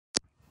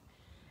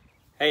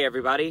Hey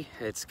everybody,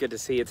 it's good to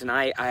see you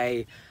tonight.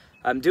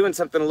 I'm doing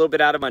something a little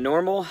bit out of my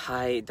normal.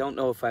 I don't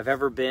know if I've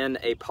ever been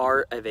a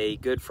part of a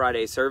Good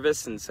Friday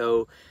service, and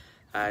so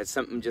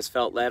something just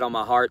felt led on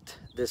my heart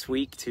this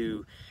week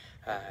to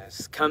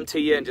come to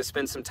you and just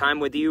spend some time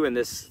with you in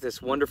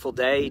this wonderful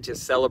day,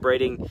 just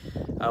celebrating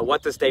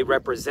what this day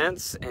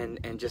represents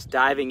and just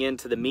diving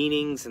into the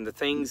meanings and the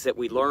things that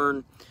we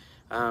learn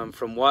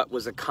from what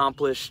was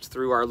accomplished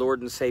through our Lord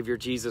and Savior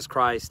Jesus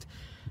Christ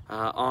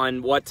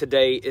on what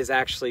today is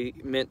actually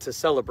meant to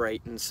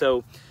celebrate. And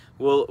so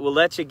we'll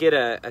let you get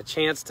a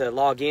chance to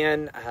log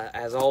in.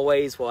 As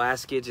always, we'll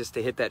ask you just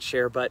to hit that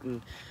share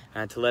button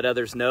to let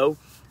others know.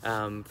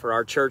 For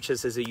our church,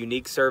 this is a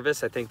unique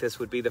service. I think this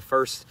would be the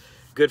first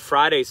Good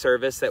Friday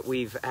service that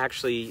we've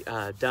actually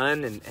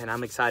done, and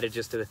I'm excited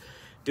just to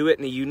do it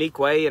in a unique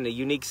way, in a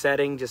unique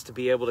setting, just to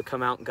be able to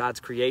come out in God's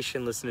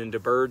creation, listening to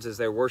birds as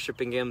they're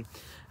worshiping Him,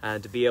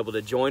 to be able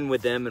to join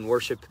with them and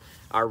worship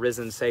our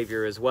risen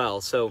Savior as well.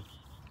 So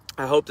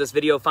I hope this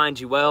video finds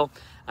you well.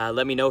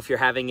 Let me know if you're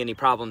having any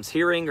problems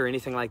hearing or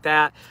anything like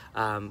that.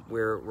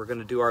 We're going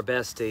to do our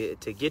best to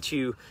get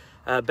you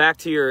back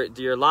to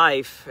your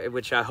life,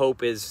 which I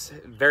hope is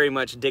very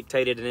much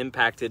dictated and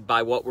impacted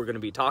by what we're going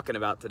to be talking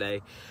about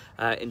today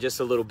in just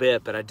a little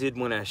bit. But I did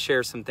want to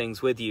share some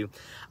things with you.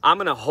 I'm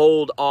going to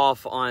hold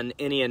off on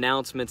any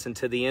announcements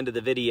until the end of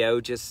the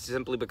video, just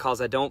simply because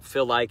I don't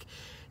feel like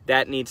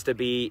that needs to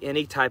be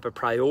any type of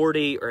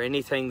priority or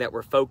anything that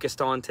we're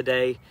focused on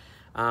today.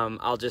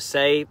 I'll just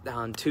say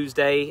on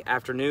Tuesday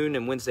afternoon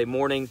and Wednesday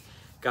morning,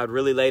 God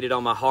really laid it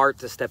on my heart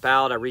to step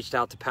out. I reached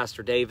out to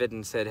Pastor David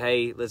and said,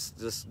 hey, let's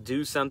just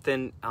do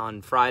something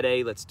on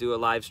Friday. Let's do a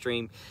live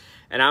stream.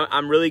 And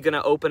I'm really going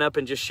to open up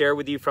and just share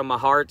with you from my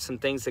heart some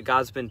things that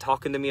God's been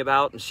talking to me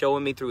about and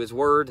showing me through His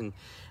Word. And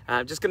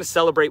I'm just going to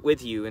celebrate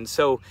with you. And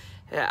so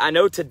I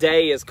know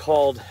today is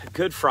called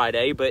Good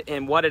Friday, but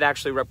in what it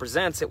actually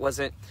represents, it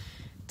wasn't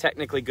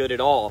technically good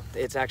at all.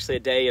 It's actually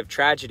a day of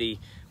tragedy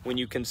when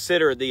you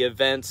consider the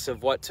events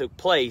of what took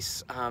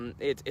place.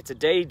 It's a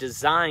day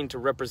designed to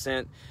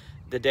represent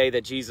the day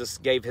that Jesus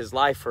gave His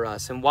life for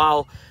us. And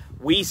while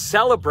we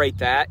celebrate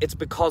that, it's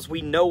because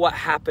we know what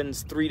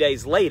happens 3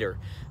 days later.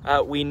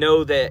 We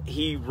know that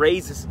He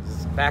raises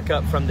back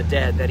up from the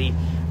dead, that He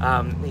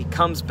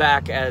comes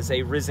back as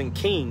a risen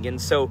King.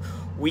 And so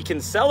we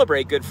can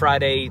celebrate Good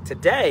Friday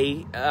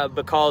today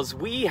because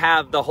we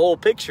have the whole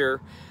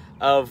picture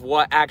of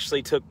what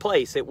actually took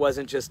place. It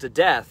wasn't just a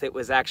death. It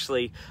was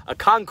actually a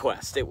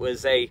conquest. It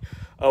was a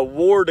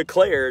war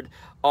declared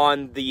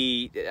on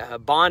the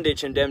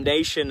bondage and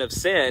damnation of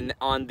sin,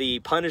 on the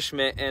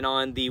punishment and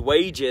on the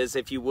wages,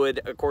 if you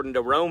would, according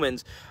to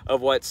Romans,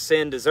 of what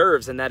sin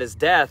deserves, and that is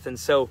death. And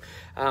so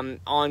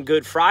on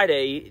Good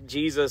Friday,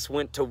 Jesus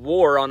went to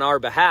war on our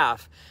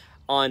behalf.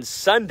 On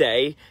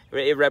Sunday,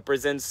 it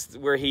represents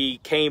where He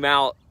came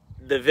out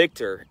the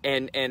victor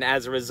and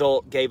as a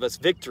result gave us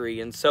victory.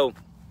 And so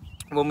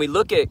when we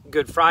look at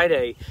Good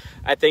Friday,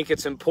 I think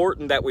it's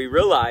important that we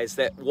realize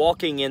that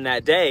walking in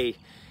that day,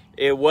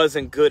 it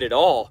wasn't good at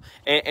all.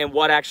 And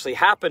what actually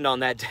happened on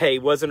that day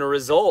wasn't a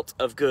result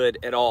of good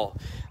at all.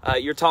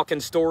 You're talking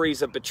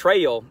stories of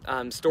betrayal,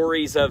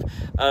 stories of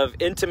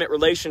intimate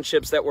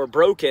relationships that were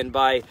broken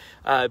by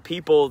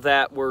people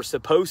that were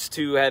supposed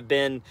to have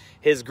been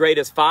His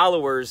greatest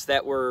followers,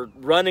 that were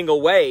running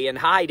away and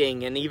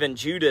hiding, and even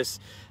Judas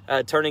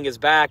turning his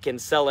back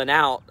and selling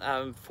out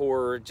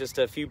for just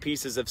a few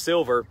pieces of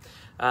silver,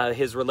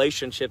 his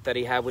relationship that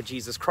he had with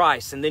Jesus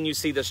Christ. And then you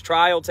see this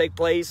trial take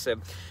place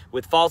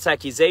with false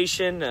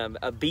accusation,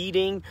 a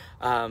beating,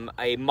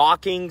 a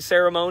mocking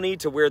ceremony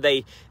to where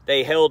they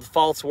held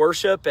false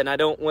worship. And I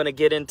don't want to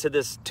get into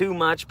this too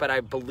much, but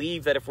I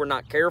believe that if we're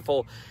not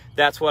careful,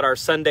 that's what our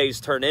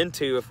Sundays turn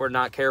into. If we're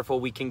not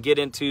careful, we can get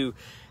into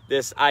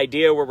this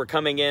idea where we're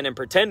coming in and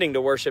pretending to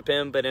worship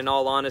Him, but in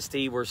all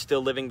honesty, we're still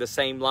living the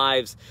same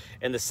lives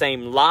and the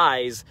same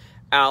lies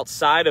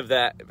outside of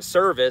that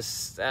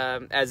service,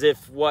 as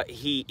if what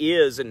He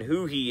is and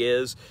who He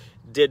is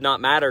did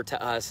not matter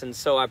to us. And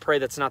so I pray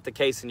that's not the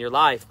case in your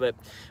life. But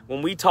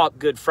when we talk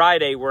Good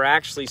Friday, we're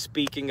actually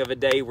speaking of a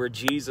day where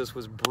Jesus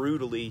was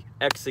brutally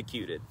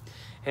executed.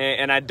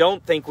 And I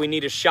don't think we need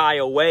to shy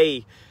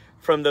away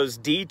from those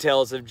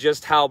details of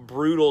just how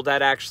brutal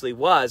that actually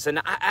was.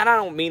 And I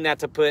don't mean that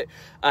to put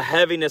a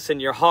heaviness in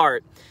your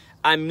heart.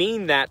 I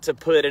mean that to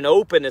put an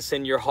openness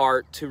in your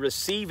heart to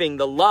receiving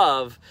the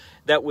love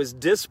that was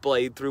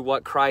displayed through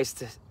what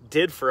Christ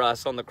did for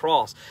us on the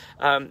cross.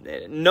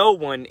 No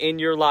one in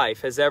your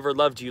life has ever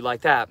loved you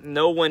like that.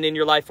 No one in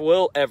your life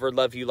will ever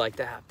love you like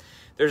that.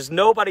 There's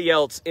nobody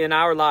else in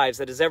our lives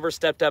that has ever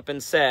stepped up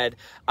and said,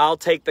 I'll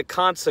take the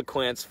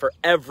consequence for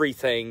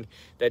everything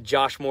that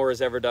Josh Moore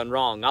has ever done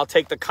wrong. I'll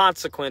take the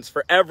consequence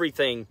for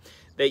everything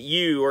that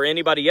you or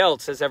anybody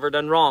else has ever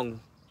done wrong.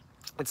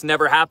 It's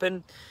never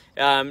happened,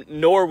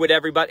 nor would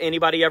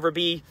anybody ever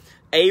be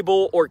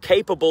able or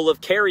capable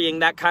of carrying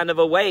that kind of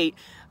a weight,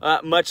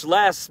 much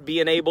less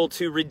being able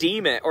to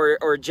redeem it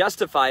or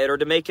justify it or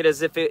to make it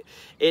as if it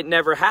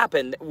never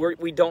happened.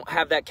 We don't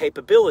have that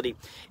capability.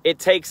 It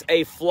takes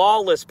a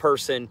flawless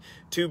person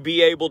to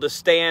be able to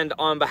stand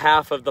on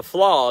behalf of the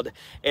flawed.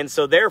 And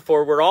so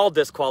therefore we're all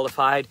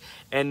disqualified,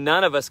 and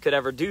none of us could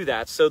ever do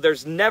that. So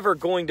there's never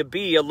going to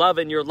be a love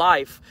in your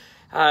life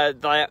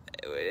that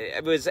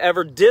was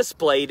ever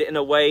displayed in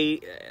a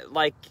way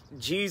like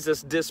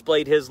Jesus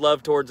displayed his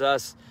love towards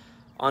us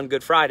on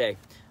Good Friday,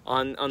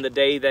 on the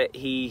day that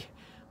he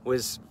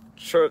was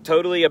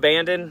totally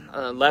abandoned,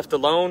 left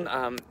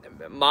alone,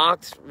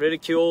 mocked,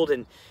 ridiculed.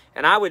 And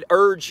I would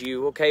urge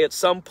you, okay, at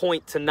some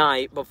point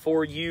tonight,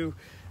 before you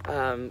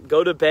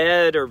go to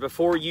bed or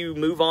before you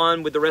move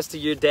on with the rest of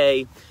your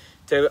day,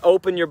 to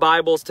open your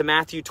Bibles to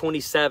Matthew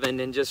 27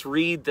 and just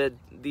read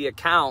the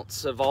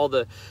accounts of all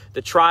the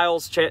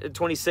trials,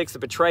 26, the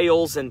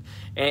betrayals, and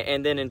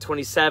then in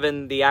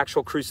 27, the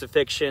actual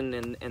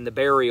crucifixion and the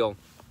burial.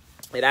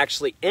 It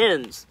actually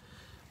ends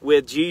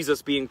with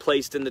Jesus being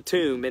placed in the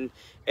tomb. And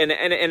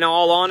in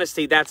all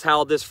honesty, that's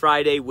how this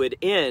Friday would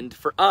end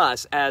for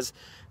us as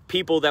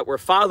people that were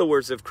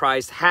followers of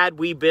Christ, had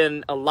we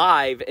been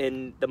alive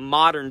in the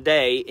modern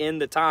day, in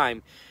the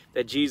time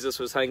that Jesus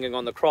was hanging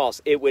on the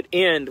cross. It would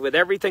end with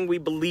everything we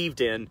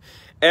believed in,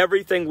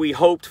 everything we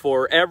hoped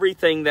for,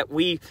 everything that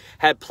we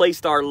had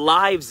placed our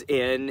lives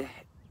in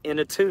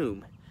a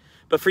tomb.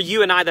 But for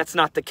you and I, that's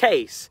not the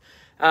case.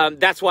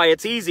 That's why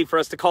it's easy for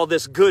us to call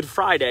this Good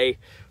Friday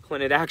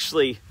when it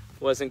actually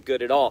wasn't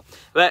good at all.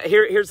 But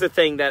here's the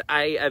thing that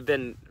I have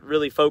been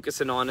really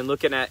focusing on and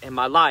looking at in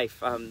my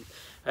life.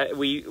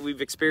 We've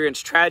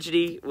experienced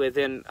tragedy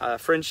within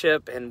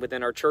friendship and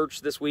within our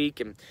church this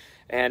week.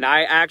 And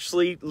I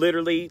actually,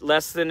 literally,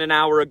 less than an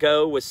hour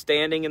ago, was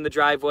standing in the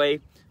driveway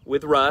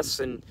with Russ.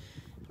 And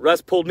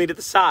Russ pulled me to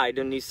the side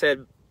and he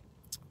said,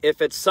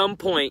 if at some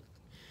point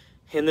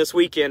in this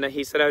weekend,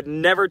 he said, I would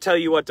never tell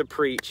you what to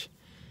preach.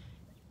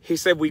 He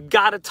said, we've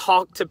got to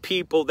talk to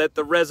people that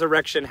the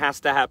resurrection has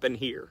to happen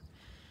here.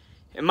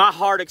 And my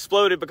heart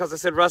exploded because I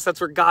said, Russ,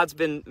 that's where God's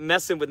been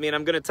messing with me. And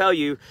I'm going to tell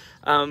you,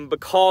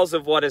 because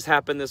of what has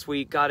happened this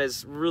week, God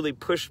has really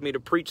pushed me to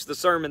preach the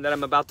sermon that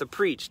I'm about to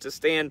preach, to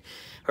stand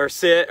or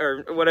sit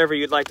or whatever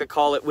you'd like to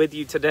call it with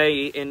you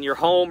today in your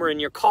home or in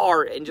your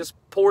car and just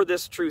pour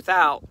this truth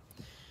out.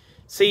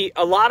 See,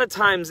 a lot of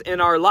times in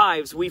our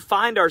lives, we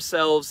find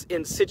ourselves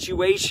in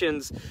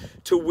situations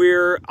to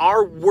where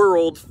our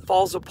world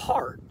falls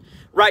apart.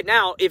 Right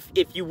now, if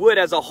you would,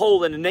 as a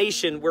whole in a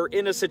nation, we're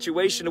in a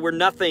situation where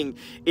nothing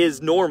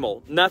is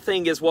normal.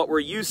 Nothing is what we're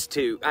used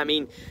to. I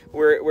mean,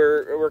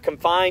 we're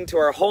confined to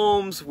our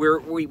homes.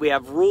 We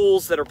have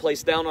rules that are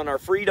placed down on our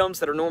freedoms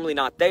that are normally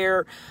not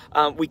there.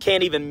 We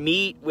can't even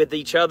meet with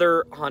each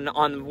other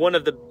on one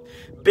of the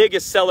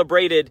biggest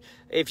celebrated,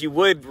 if you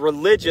would,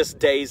 religious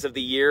days of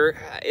the year.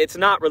 It's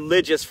not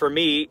religious for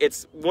me.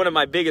 It's one of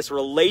my biggest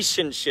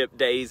relationship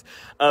days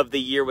of the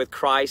year with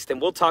Christ. And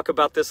we'll talk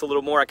about this a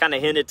little more. I kind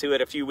of hinted to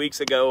it a few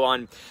weeks ago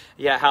on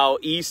how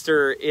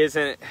Easter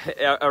isn't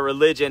a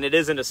religion. It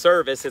isn't a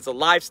service. It's a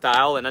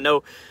lifestyle. And I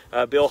know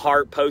Bill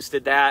Hart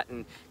posted that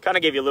and kind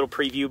of gave you a little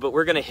preview, but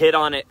we're going to hit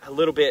on it a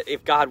little bit,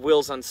 if God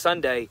wills, on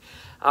Sunday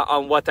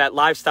on what that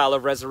lifestyle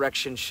of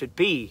resurrection should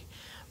be.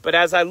 But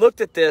as I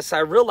looked at this, I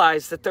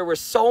realized that there were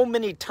so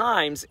many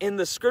times in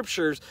the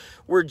scriptures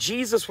where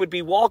Jesus would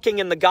be walking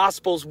in the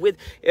Gospels with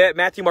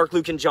Matthew, Mark,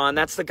 Luke, and John.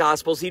 That's the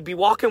Gospels. He'd be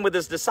walking with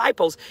his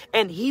disciples,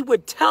 and he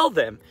would tell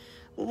them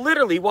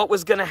literally what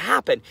was going to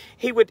happen.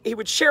 He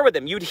would share with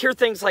them. You'd hear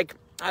things like,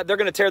 they're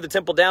going to tear the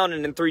temple down,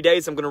 and in 3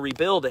 days, I'm going to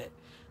rebuild it.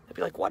 They'd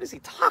be like, what is he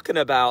talking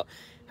about?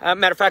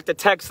 Matter of fact, the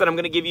text that I'm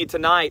going to give you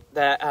tonight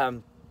that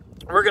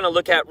we're going to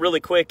look at really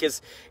quick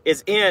is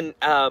in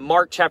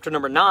Mark chapter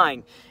number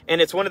 9. And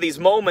it's one of these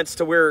moments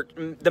to where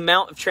the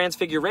Mount of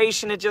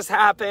Transfiguration had just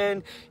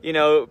happened. You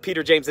know,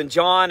 Peter, James, and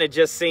John had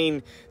just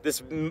seen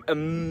this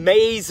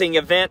amazing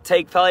event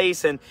take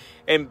place. And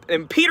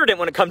Peter didn't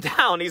want to come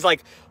down. He's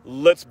like,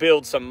 let's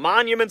build some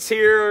monuments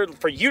here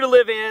for you to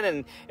live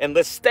in. And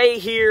let's stay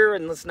here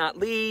and let's not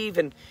leave.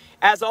 And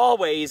as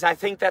always, I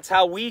think that's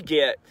how we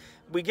get.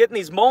 We get in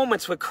these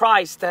moments with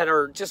Christ that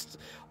are just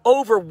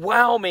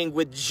overwhelming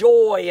with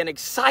joy and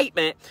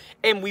excitement,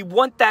 and we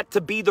want that to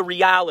be the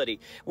reality.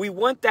 We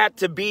want that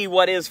to be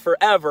what is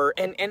forever,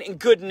 and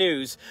good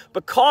news,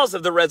 because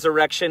of the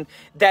resurrection,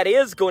 that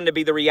is going to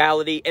be the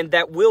reality, and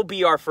that will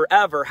be our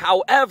forever.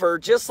 However,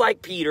 just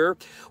like Peter,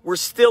 we're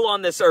still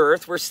on this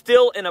earth. We're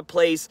still in a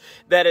place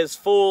that is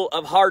full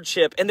of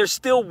hardship, and there's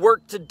still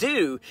work to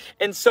do.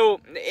 And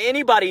so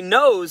anybody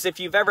knows, if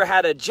you've ever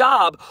had a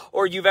job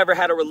or you've ever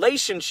had a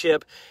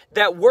relationship,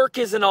 that work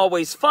isn't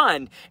always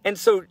fun. And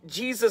so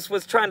Jesus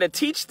was trying to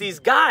teach these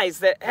guys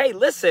that, hey,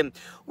 listen,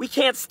 we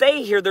can't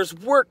stay here. There's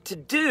work to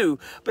do,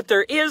 but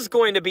there is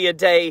going to be a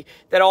day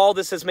that all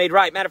this is made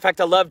right. Matter of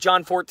fact, I love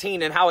John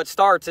 14 and how it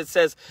starts. It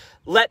says,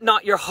 let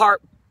not your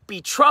heart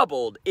be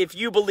troubled. If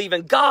you believe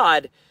in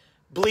God,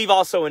 believe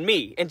also in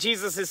me. And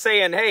Jesus is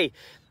saying, hey,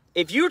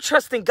 if you're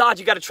trusting God,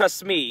 you got to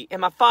trust me. In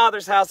my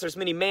Father's house, there's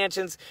many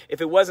mansions. If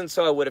it wasn't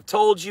so, I would have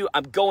told you.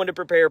 I'm going to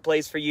prepare a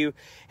place for you.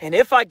 And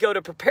if I go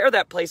to prepare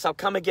that place, I'll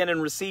come again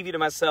and receive you to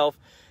myself,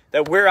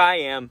 that where I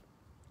am,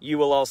 you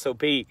will also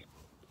be.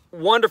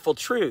 Wonderful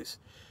truths.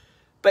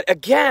 But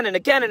again and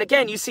again and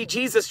again, you see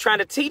Jesus trying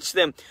to teach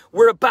them,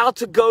 we're about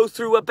to go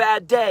through a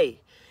bad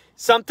day.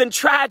 Something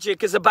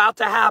tragic is about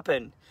to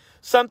happen.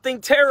 Something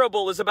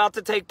terrible is about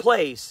to take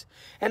place.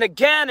 And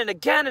again and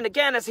again and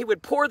again, as he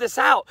would pour this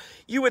out,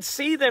 you would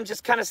see them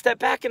just kind of step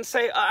back and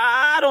say,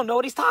 I don't know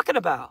what he's talking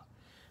about.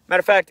 Matter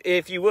of fact,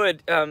 if you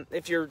would,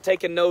 if you're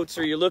taking notes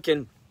or you're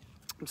looking,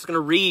 I'm just going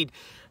to read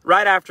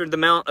right after the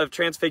Mount of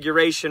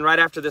Transfiguration, right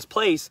after this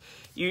place,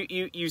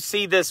 you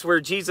see this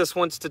where Jesus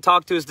wants to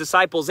talk to his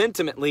disciples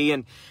intimately.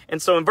 And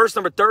so in verse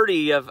number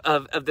 30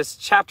 of this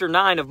chapter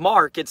 9 of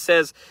Mark, it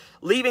says,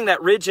 leaving that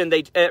region,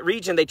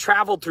 they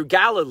traveled through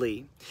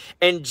Galilee.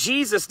 And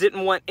Jesus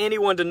didn't want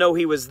anyone to know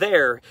he was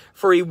there,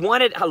 for he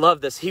wanted, I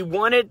love this, he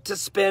wanted to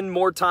spend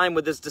more time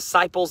with his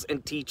disciples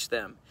and teach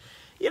them.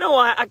 You know,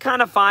 I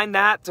kind of find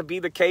that to be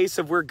the case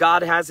of where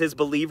God has his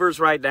believers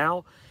right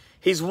now.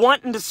 He's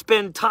wanting to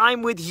spend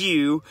time with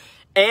you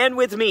and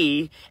with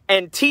me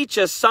and teach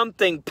us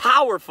something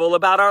powerful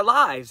about our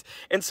lives.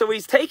 And so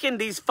he's taken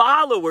these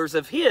followers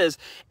of his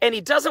and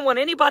he doesn't want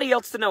anybody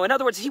else to know. In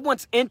other words, he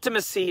wants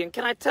intimacy. And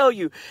can I tell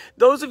you,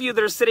 those of you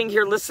that are sitting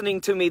here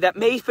listening to me that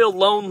may feel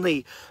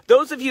lonely,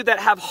 those of you that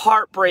have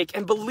heartbreak,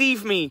 and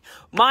believe me,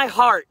 my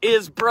heart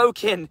is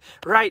broken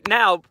right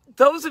now.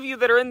 Those of you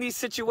that are in these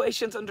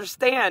situations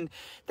understand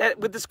that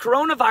with this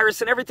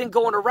coronavirus and everything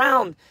going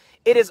around,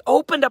 it has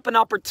opened up an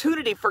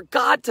opportunity for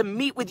God to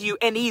meet with you,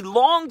 and he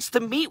longs to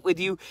meet with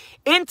you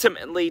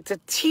intimately, to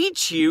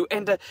teach you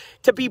and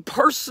to be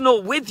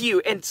personal with you.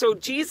 And so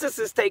Jesus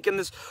has taken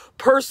this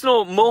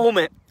personal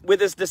moment with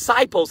his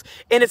disciples,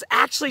 and it's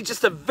actually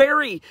just a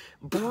very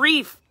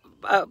brief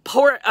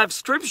part of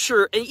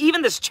scripture. And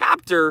even this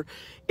chapter,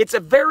 it's a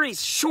very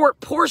short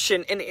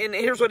portion. And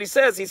here's what he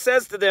says. He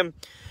says to them,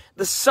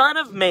 the Son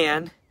of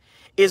Man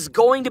is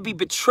going to be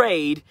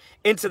betrayed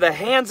into the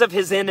hands of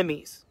his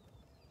enemies.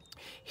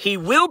 He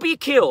will be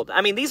killed.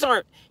 I mean, these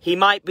aren't, he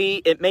might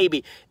be, it may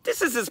be.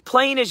 This is as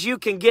plain as you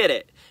can get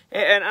it.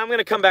 And I'm going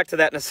to come back to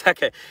that in a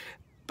second.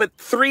 But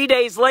 3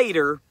 days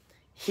later,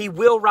 he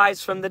will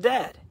rise from the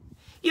dead.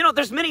 You know,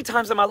 there's many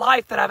times in my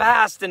life that I've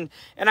asked, and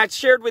I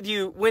shared with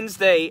you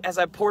Wednesday as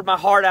I poured my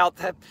heart out,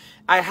 that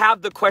I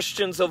have the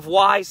questions of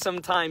why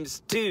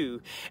sometimes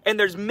too. And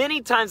there's many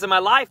times in my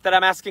life that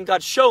I'm asking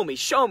God, show me,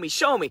 show me,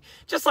 show me.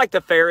 Just like the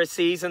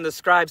Pharisees and the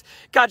scribes.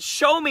 God,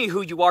 show me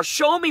who you are.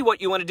 Show me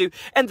what you want to do.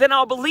 And then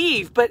I'll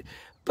believe. But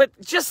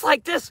just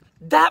like this,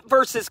 that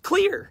verse is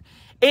clear.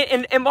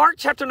 In Mark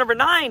chapter number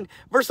 9,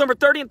 verse number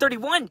 30 and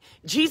 31,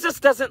 Jesus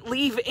doesn't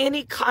leave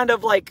any kind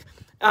of like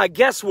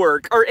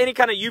guesswork or any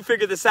kind of you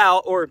figure this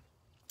out, or,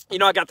 you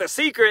know, I got the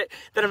secret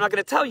that I'm not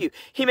going to tell you.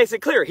 He makes it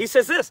clear. He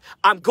says this,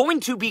 I'm going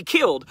to be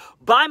killed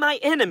by my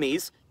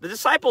enemies. The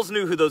disciples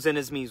knew who those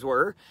enemies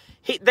were.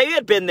 They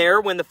had been there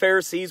when the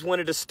Pharisees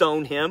wanted to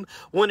stone him,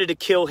 wanted to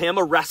kill him,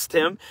 arrest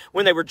him,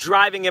 when they were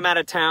driving him out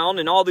of town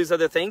and all these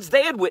other things.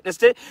 They had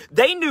witnessed it.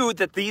 They knew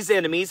that these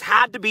enemies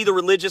had to be the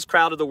religious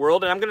crowd of the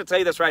world. And I'm going to tell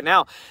you this right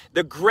now.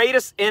 The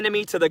greatest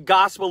enemy to the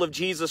gospel of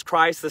Jesus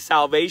Christ, the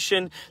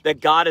salvation that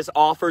God has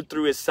offered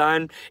through his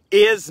Son,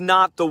 is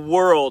not the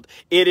world.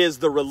 It is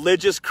the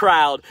religious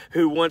crowd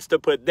who wants to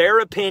put their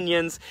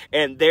opinions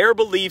and their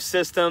belief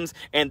systems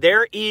and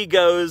their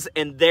egos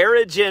and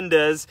their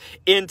agendas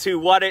into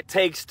what it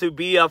takes to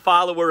be a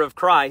follower of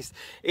Christ.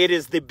 It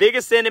is the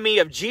biggest enemy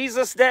of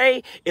Jesus'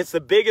 day. It's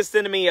the biggest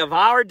enemy of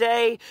our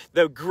day.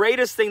 The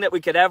greatest thing that we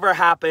could ever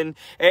happen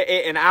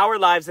in our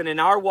lives and in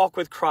our walk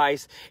with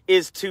Christ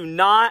is to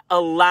not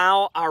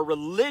allow our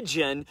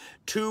religion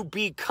to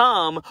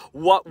become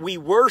what we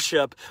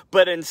worship,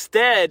 but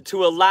instead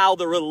to allow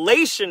the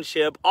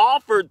relationship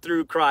offered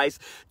through Christ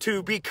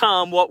to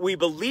become what we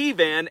believe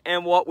in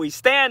and what we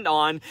stand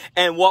on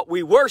and what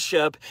we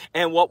worship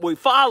and what we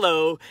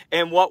follow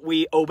and what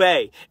we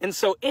obey. And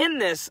so in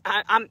this,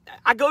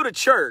 I go to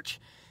church.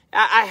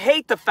 I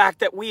hate the fact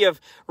that we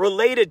have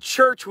related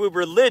church with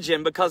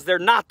religion because they're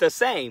not the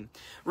same.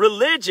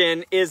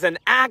 Religion is an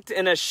act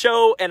and a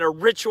show and a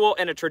ritual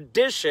and a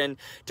tradition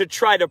to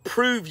try to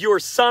prove you're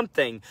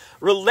something.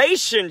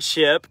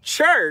 Relationship,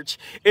 church,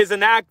 is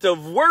an act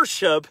of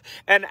worship,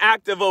 an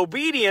act of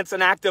obedience,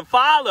 an act of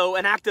follow,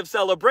 an act of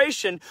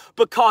celebration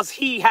because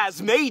he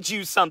has made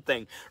you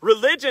something.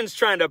 Religion's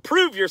trying to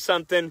prove you're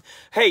something.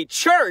 Hey,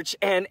 church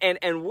and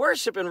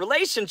worship and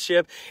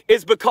relationship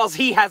is because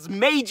he has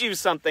made you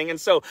something. And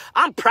so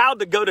I'm proud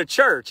to go to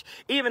church.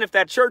 Even if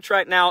that church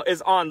right now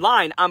is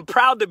online, I'm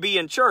proud to be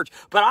in church.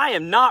 But I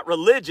am not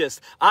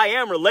religious. I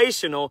am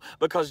relational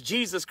because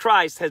Jesus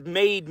Christ has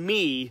made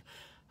me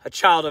a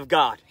child of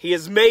God. He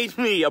has made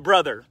me a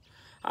brother.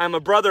 I'm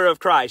a brother of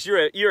Christ.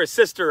 You're a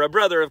sister, a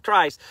brother of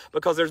Christ,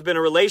 because there's been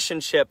a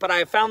relationship. But I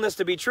have found this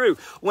to be true.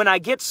 When I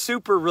get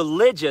super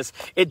religious,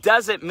 it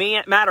doesn't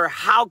matter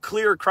how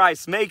clear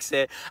Christ makes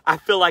it. I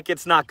feel like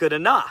it's not good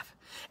enough.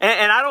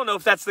 And I don't know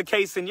if that's the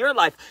case in your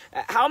life.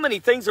 How many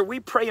things are we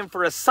praying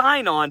for a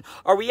sign on?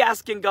 Are we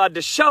asking God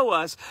to show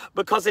us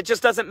because it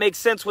just doesn't make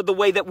sense with the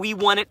way that we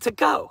want it to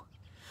go?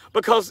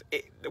 Because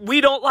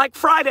we don't like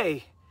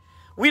Friday.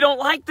 We don't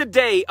like the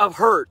day of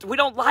hurt. We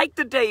don't like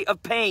the day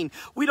of pain.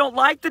 We don't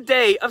like the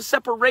day of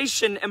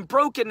separation and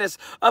brokenness,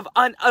 of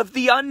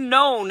the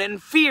unknown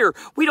and fear.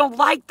 We don't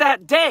like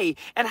that day.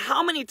 And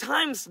how many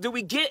times do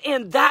we get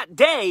in that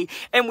day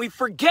and we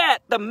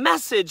forget the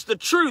message, the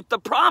truth, the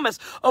promise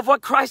of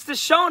what Christ has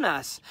shown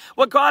us,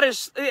 what God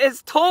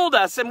has told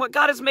us, and what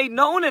God has made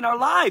known in our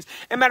lives?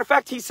 As a matter of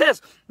fact, he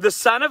says, the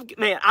Son of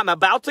Man, I'm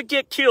about to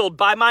get killed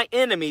by my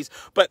enemies,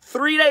 but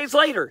 3 days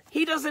later,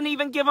 he doesn't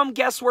even give them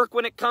guesswork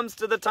when it comes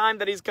to the time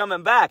that he's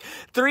coming back.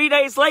 3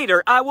 days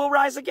later, I will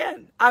rise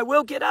again. I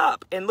will get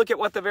up. And look at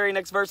what the very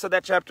next verse of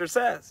that chapter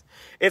says.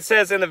 It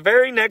says in the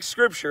very next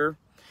scripture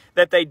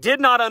that they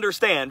did not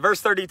understand, verse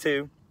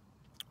 32,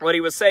 what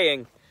he was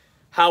saying.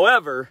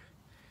 However,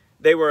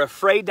 they were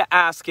afraid to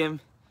ask him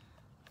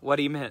what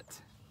he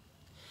meant.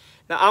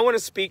 Now, I want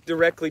to speak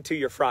directly to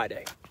your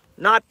Friday.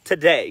 Not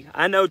today.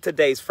 I know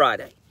today's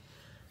Friday.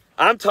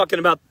 I'm talking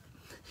about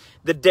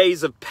the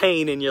days of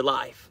pain in your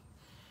life.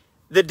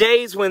 The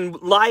days when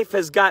life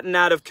has gotten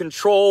out of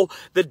control.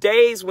 The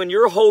days when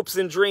your hopes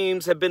and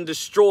dreams have been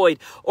destroyed.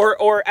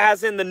 Or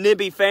as in the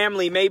Nibby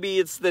family, maybe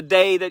it's the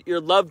day that your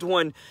loved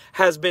one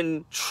has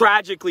been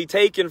tragically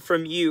taken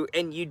from you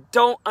and you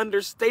don't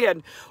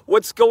understand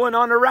what's going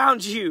on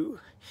around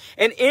you.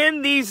 And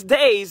in these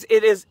days,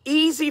 it is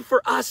easy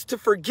for us to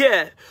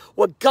forget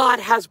what God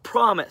has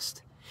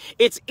promised.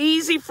 It's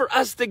easy for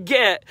us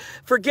to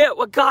forget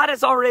what God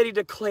has already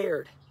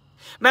declared.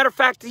 Matter of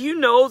fact, do you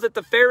know that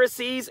the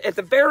Pharisees, at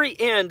the very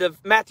end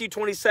of Matthew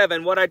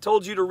 27, what I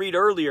told you to read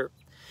earlier,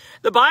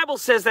 the Bible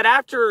says that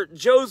after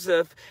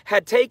Joseph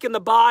had taken the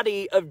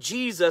body of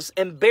Jesus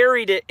and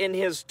buried it in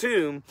his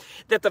tomb,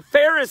 that the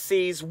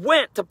Pharisees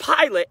went to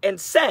Pilate and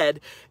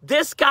said,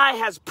 this guy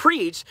has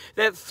preached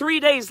that 3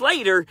 days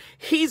later,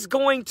 he's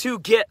going to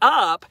get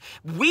up.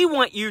 We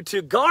want you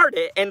to guard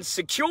it and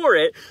secure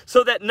it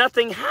so that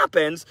nothing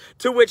happens.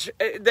 To which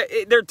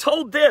they're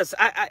told this.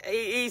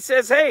 He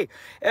says, hey,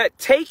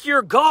 take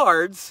your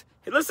guards.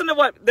 Listen to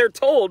what they're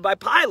told by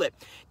Pilate.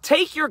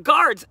 Take your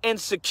guards and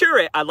secure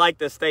it. I like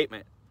this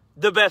statement.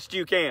 The best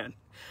you can.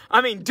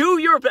 I mean, do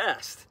your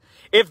best.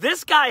 If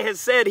this guy has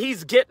said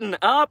he's getting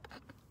up,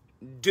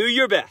 do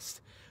your best.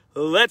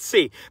 Let's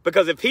see.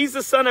 Because if he's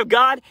the Son of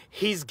God,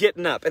 he's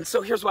getting up. And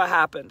so here's what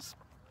happens.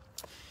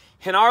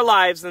 In our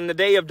lives, in the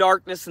day of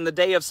darkness, in the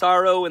day of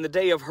sorrow, in the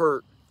day of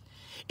hurt,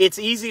 it's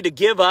easy to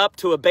give up,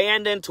 to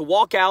abandon, to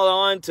walk out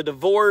on, to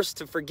divorce,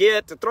 to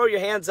forget, to throw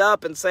your hands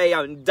up and say,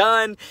 I'm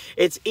done.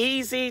 It's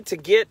easy to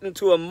get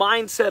into a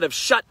mindset of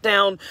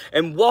shutdown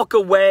and walk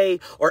away,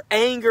 or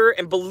anger.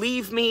 And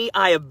believe me,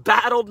 I have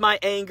battled my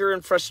anger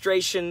and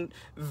frustration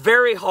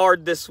very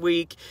hard this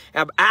week.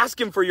 I'm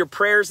asking for your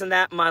prayers in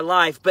that in my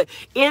life. But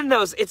in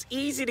those, it's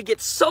easy to get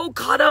so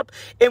caught up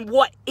in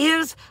what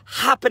is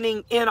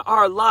happening in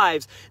our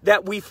lives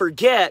that we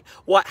forget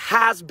what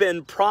has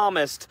been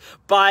promised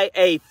by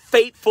a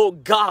faithful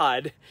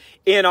God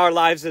in our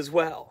lives as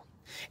well.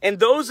 And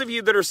those of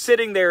you that are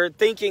sitting there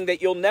thinking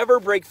that you'll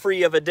never break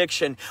free of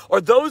addiction, or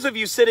those of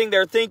you sitting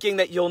there thinking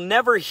that you'll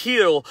never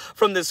heal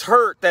from this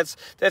hurt that's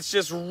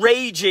just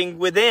raging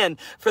within,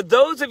 for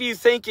those of you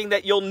thinking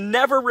that you'll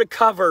never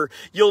recover,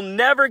 you'll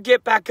never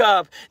get back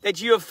up,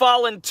 that you have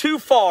fallen too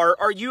far,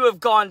 or you have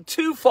gone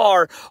too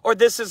far, or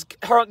this has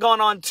gone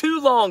on too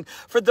long,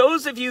 for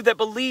those of you that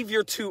believe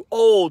you're too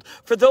old,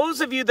 for those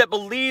of you that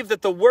believe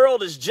that the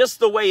world is just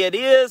the way it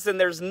is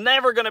and there's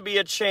never going to be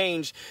a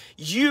change,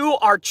 you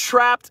are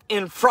trapped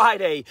in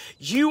Friday.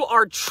 You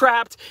are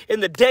trapped in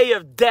the day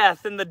of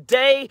death, in the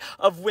day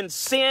of when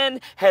sin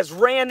has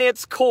ran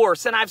its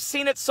course. And I've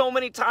seen it so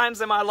many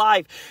times in my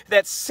life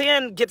that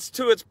sin gets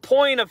to its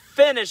point of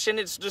finish and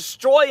it's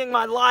destroying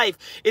my life.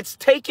 It's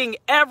taking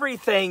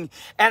everything.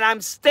 And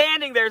I'm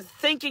standing there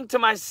thinking to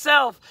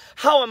myself,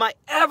 how am I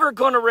ever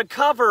going to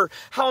recover?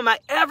 How am I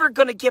ever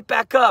going to get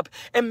back up?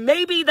 And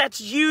maybe that's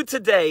you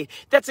today.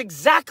 That's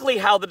exactly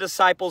how the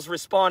disciples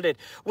responded.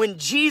 When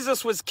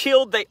Jesus was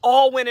killed, they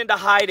all went into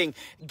hiding.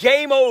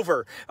 Game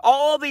over.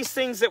 All these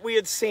things that we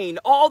had seen,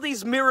 all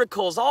these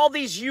miracles, all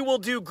these you will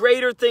do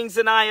greater things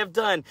than I have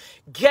done.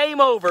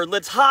 Game over.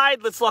 Let's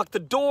hide. Let's lock the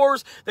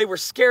doors. They were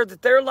scared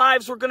that their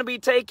lives were going to be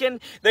taken.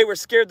 They were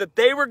scared that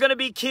they were going to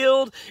be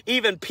killed.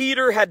 Even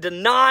Peter had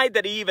denied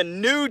that he even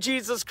knew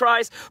Jesus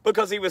Christ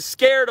because he was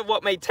scared of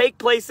what may take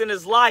place in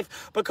his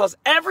life, because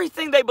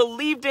everything they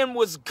believed in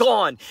was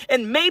gone.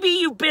 And maybe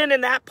you've been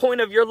in that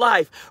point of your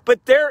life,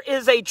 but there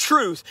is a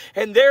truth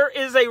and there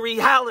is a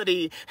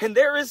reality and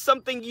there is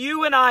something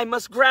you and I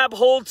must grab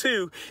hold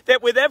to,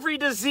 that with every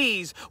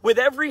disease, with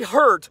every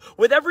hurt,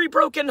 with every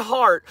broken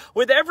heart,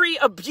 with every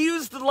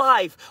abused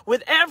life,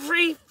 with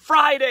every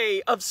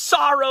Friday of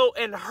sorrow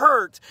and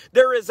hurt,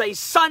 there is a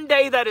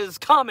Sunday that is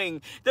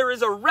coming. There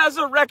is a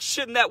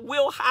resurrection that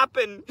will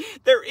happen.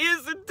 There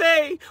is a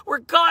day where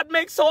God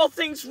makes all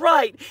things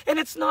right. And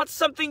it's not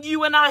something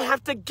you and I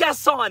have to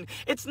guess on.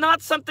 It's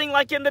not something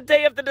like in the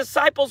day of the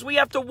disciples we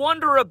have to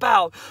wonder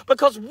about,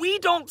 because we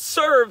don't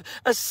serve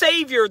a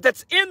Savior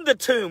that's in the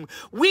tomb.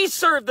 We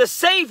serve the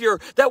Savior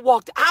that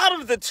walked out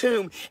of the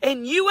tomb.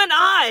 And you and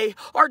I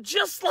are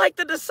just like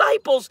the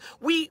disciples.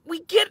 We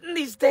get in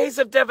these days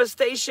of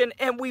devastation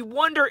and we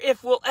wonder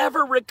if we'll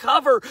ever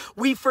recover.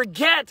 We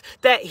forget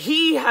that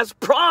He has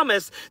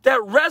promised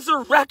that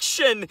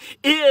resurrection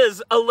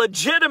is a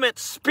legitimate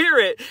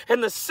spirit,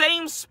 and the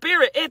same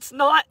spirit, it's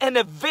not an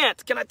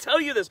event. Can I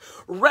tell you this?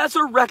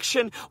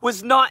 Resurrection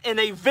was not an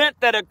event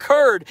that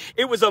occurred.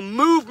 It was a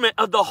movement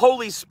of the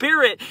Holy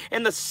Spirit,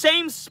 and the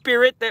same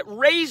Spirit that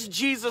raised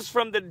Jesus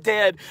from the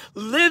dead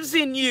lives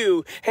in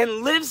you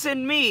and lives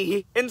in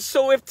me. And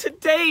so if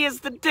today is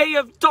the day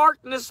of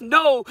darkness,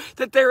 know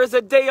that there is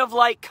a day of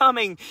light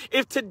coming.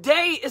 If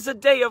today is a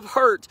day of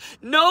hurt,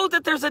 know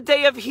that there's a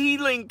day of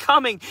healing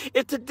coming.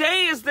 If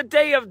today is the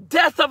day of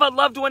death of a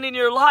loved one in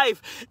your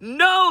life,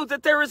 know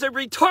that there is a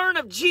return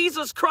of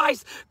Jesus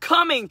Christ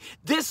coming.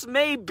 This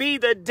may be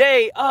the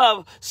day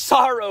of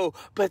sorrow,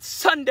 but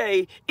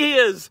Sunday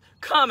is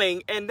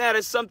coming, and that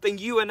is something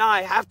you and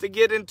I have to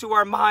get into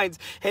our minds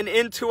and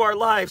into our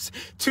lives.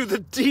 To the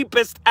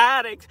deepest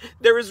addict,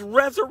 there is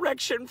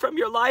resurrection from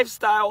your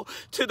lifestyle.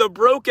 To the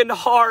broken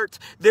heart,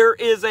 there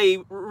is a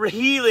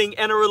healing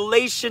and a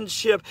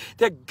relationship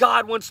that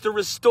God wants to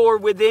restore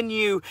within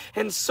you.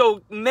 And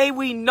so may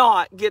we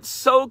not get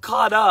so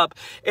caught up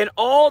in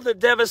all the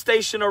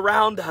devastation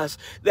around us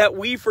that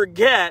we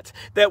forget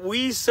that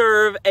we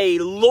serve a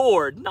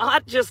Lord,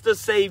 not just a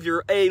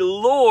Savior, a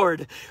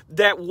Lord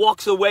that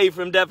walks away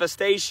from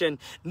devastation,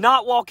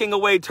 not walking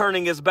away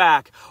turning his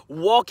back,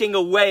 walking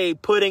away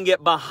putting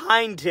it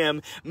behind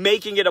him,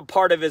 making it a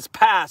part of his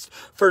past.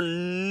 For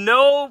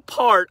no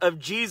part of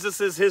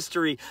Jesus's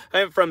history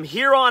and from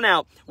here on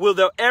out will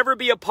there ever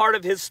be a part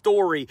of his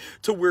story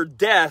to where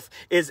death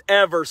is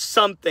ever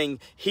something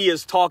he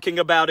is talking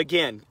about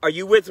again. Are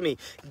you with me?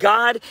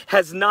 God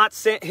has not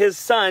sent his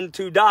son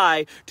to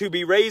die, to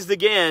be raised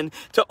again,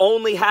 to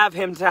only have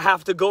him to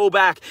have to go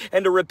back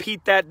and to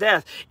repeat that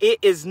death. It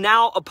is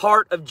now a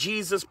part of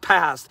Jesus'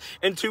 past.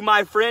 And to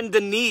my friend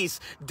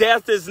Denise,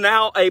 death is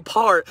now a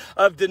part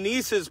of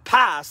Denise's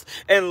past,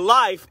 and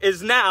life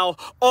is now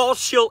all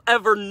she'll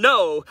ever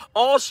know,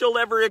 all she'll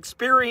ever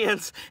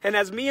experience. And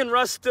as me and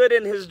Russ stood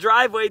in his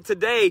driveway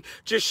today,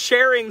 just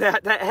sharing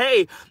that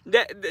hey,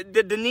 that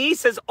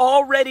Denise has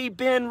already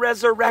been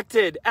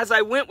resurrected. As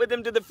I went with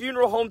him to the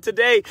funeral home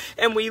today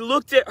and we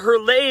looked at her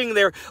laying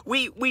there,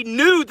 we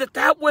knew that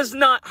that was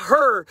not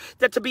her,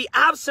 that to be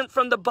absent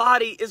from the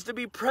body is to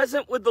be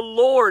present with the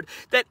Lord,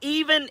 that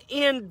even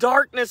in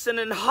darkness and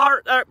in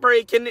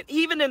heartbreak and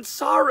even in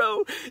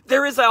sorrow,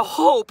 there is a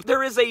hope,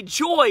 there is a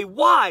joy.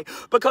 Why?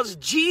 Because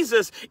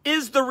Jesus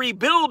is the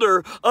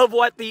rebuilder of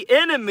what the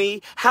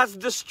enemy has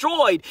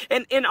destroyed.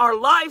 And in our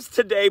lives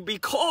today,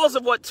 because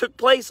of what took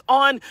place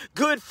on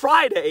Good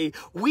Friday,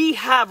 we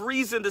have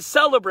reason to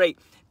celebrate.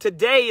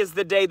 Today is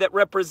the day that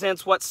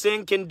represents what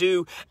sin can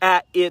do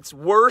at its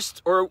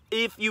worst, or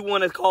if you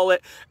want to call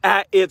it,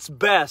 at its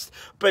best.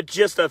 But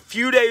just a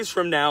few days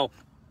from now,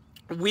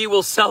 we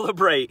will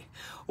celebrate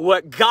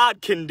what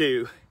God can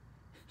do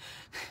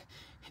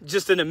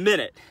just in a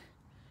minute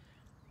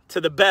to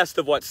the best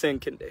of what sin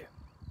can do.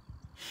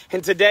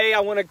 And today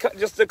I want to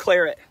just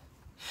declare it.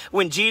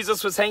 When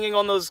Jesus was hanging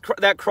on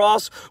that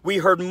cross, we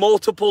heard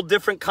multiple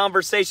different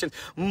conversations,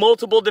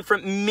 multiple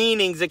different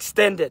meanings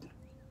extended.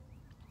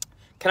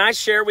 Can I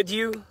share with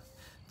you,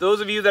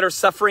 those of you that are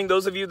suffering,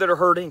 those of you that are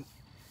hurting,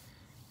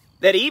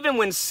 that even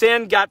when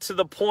sin got to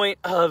the point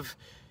of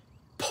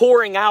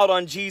pouring out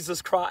on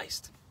Jesus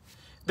Christ,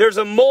 there's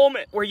a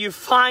moment where you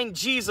find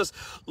Jesus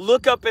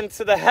look up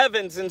into the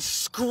heavens and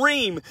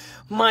scream,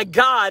 my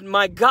God,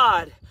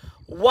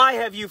 why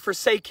have you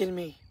forsaken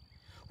me?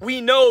 We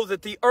know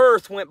that the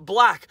earth went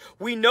black.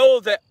 We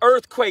know that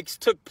earthquakes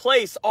took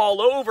place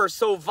all over,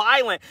 so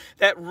violent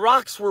that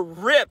rocks were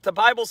ripped. The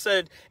Bible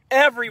said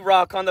every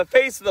rock on the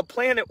face of the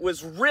planet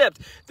was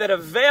ripped, that a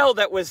veil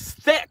that was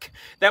thick,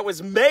 that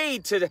was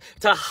made to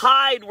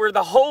hide where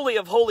the Holy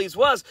of Holies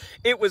was,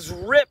 it was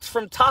ripped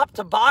from top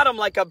to bottom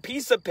like a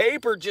piece of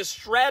paper, just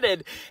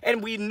shredded.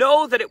 And we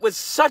know that it was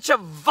such a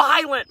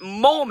violent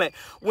moment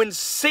when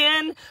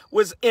sin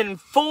was in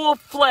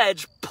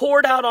full-fledged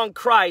poured out on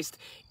Christ.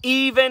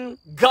 Even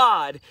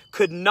God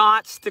could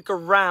not stick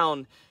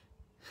around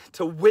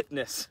to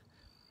witness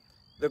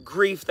the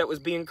grief that was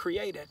being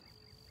created.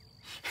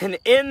 And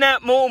in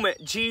that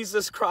moment,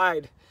 Jesus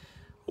cried,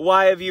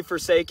 why have you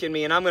forsaken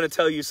me? And I'm going to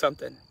tell you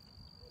something.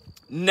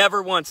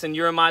 Never once in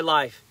your and my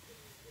life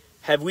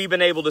have we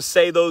been able to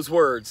say those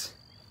words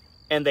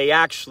and they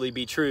actually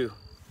be true.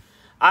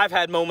 I've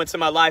had moments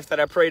in my life that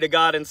I pray to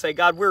God and say,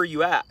 God, where are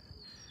you at?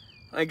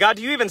 Like, God,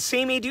 do you even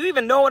see me? Do you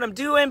even know what I'm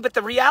doing? But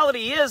the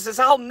reality is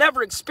I'll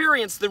never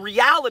experience the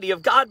reality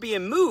of God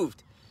being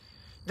moved.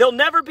 There'll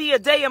never be a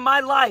day in my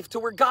life to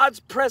where God's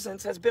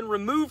presence has been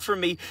removed from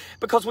me,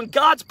 because when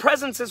God's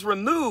presence is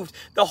removed,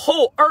 the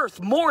whole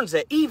earth mourns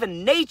it,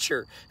 even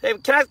nature.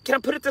 Can I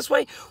put it this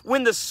way?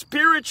 When the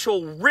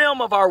spiritual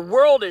realm of our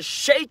world is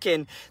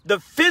shaken, the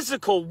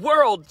physical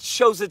world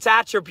shows its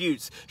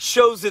attributes,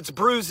 shows its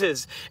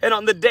bruises. And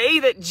on the day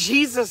that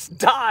Jesus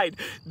died,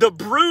 the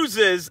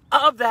bruises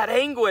of that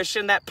anguish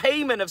and that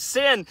payment of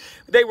sin,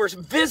 they were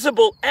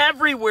visible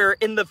everywhere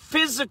in the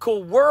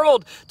physical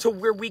world to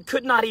where we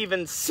could not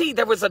even see.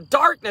 There was a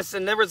darkness,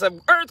 and there was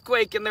an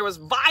earthquake, and there was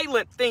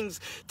violent things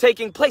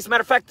taking place.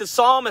 Matter of fact, the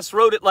psalmist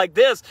wrote it like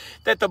this,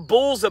 that the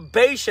bulls of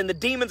Bashan, the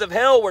demons of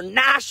hell, were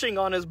gnashing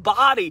on his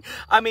body.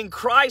 I mean,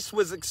 Christ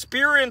was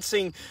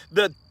experiencing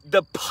the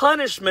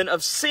punishment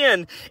of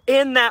sin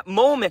in that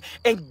moment.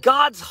 And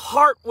God's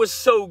heart was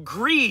so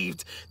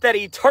grieved that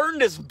he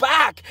turned his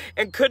back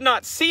and could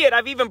not see it.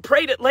 I've even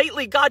prayed it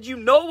lately. God, you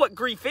know what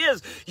grief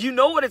is. You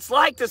know what it's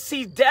like to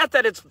see death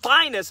at its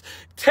finest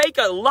take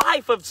a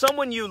life of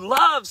someone you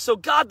love. So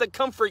God, the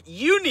comfort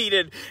you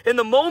needed in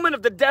the moment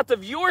of the death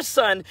of your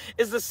son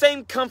is the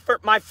same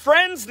comfort my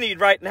friends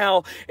need right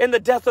now in the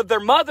death of their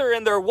mother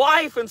and their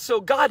wife. And so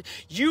God,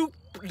 you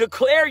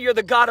declare you're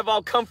the God of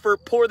all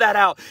comfort, pour that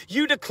out.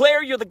 You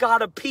declare you're the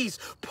God of peace,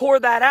 pour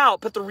that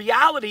out. But the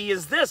reality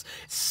is this: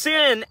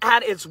 sin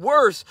at its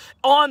worst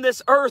on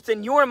this earth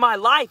and your and my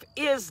life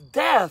is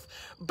death.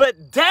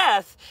 But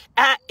death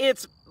at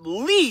its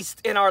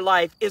least in our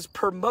life is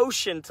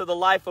promotion to the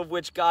life of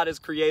which God has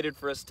created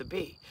for us to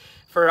be,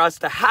 for us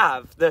to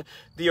have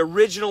the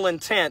original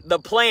intent, the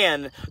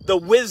plan, the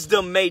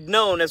wisdom made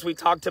known, as we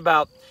talked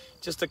about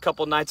just a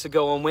couple nights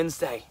ago on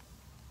Wednesday.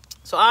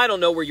 So I don't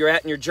know where you're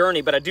at in your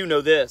journey, but I do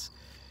know this.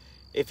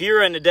 If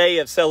you're in a day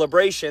of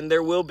celebration,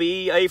 there will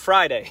be a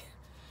Friday.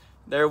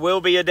 There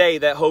will be a day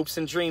that hopes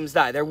and dreams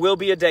die. There will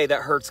be a day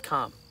that hurts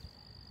come.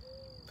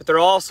 But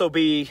there'll also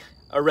be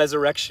a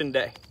resurrection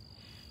day.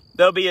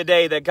 There'll be a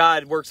day that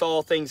God works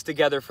all things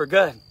together for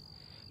good.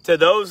 To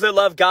those that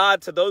love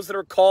God, to those that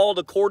are called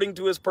according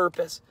to his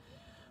purpose.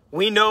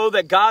 We know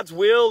that God's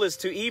will is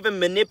to even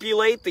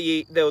manipulate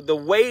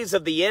the ways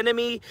of the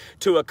enemy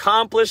to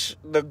accomplish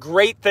the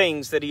great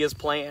things that he has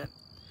planned.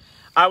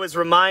 I was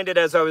reminded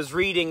as I was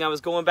reading, I was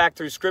going back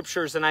through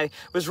scriptures, and I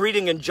was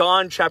reading in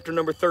John chapter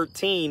number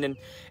 13,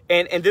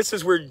 and this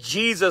is where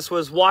Jesus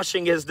was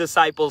washing his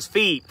disciples'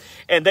 feet,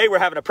 and they were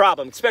having a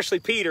problem, especially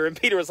Peter. And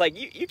Peter was like,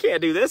 you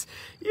can't do this.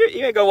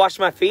 You ain't go wash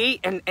my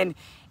feet.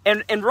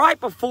 And right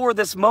before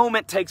this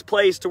moment takes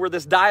place to where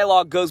this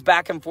dialogue goes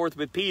back and forth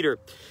with Peter,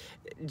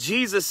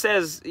 Jesus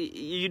says,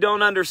 you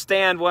don't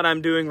understand what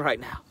I'm doing right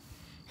now.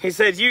 He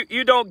says,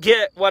 you don't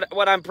get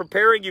what I'm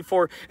preparing you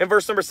for. In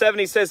verse number 7,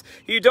 he says,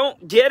 you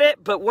don't get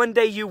it, but one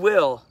day you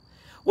will.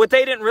 What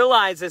they didn't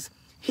realize is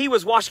he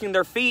was washing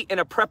their feet in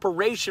a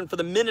preparation for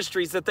the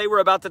ministries that they were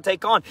about to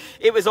take on.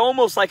 It was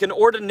almost like an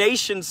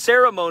ordination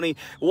ceremony,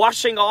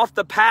 washing off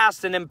the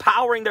past and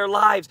empowering their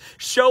lives,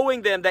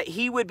 showing them that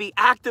he would be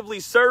actively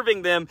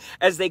serving them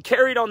as they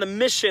carried on the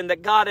mission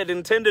that God had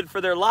intended for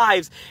their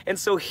lives. And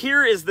so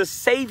here is the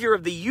Savior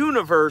of the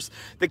universe,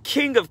 the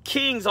King of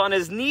Kings, on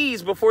his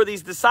knees before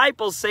these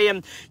disciples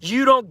saying,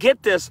 you don't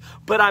get this,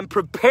 but I'm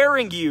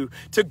preparing you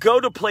to go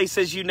to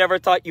places you never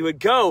thought you would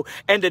go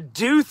and to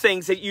do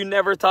things that you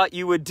never thought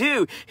you would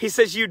do. He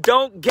says, you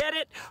don't get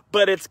it,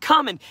 but it's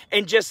coming.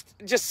 And just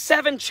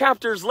 7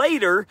 chapters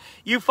later,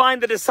 you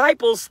find the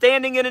disciples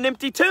standing in an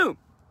empty tomb.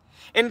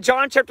 In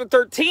John chapter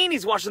 13,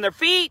 he's washing their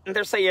feet and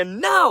they're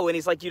saying no. And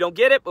he's like, you don't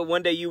get it, but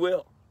one day you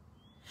will.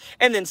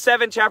 And then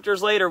 7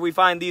 chapters later, we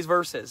find these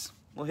verses.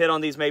 We'll hit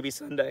on these maybe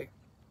Sunday.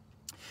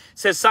 It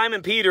says,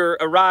 Simon Peter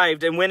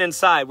arrived and went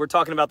inside. We're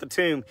talking about the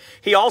tomb.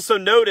 He also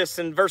noticed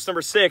in verse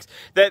number 6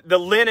 that the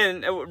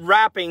linen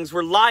wrappings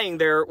were lying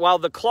there, while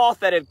the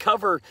cloth that had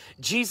covered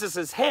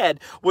Jesus's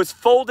head was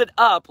folded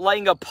up,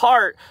 laying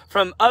apart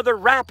from other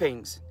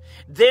wrappings.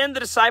 Then the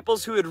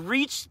disciples who had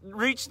reached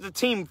the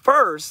tomb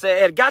first, that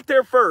had got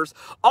there first,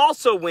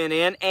 also went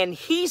in, and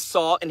he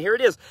saw, and here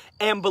it is,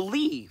 and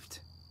believed.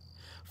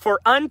 For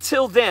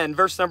until then,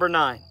 verse number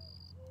 9,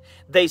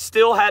 they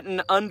still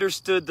hadn't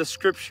understood the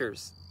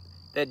scriptures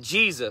that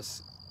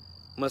Jesus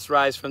must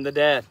rise from the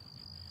dead.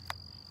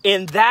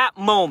 In that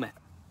moment,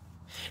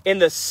 in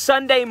the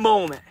Sunday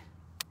moment,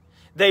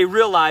 they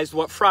realized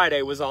what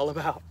Friday was all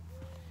about.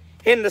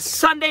 In the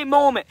Sunday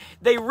moment,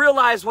 they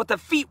realized what the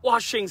feet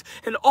washings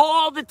and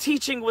all the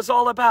teaching was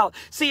all about.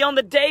 See, on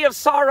the day of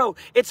sorrow,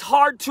 it's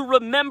hard to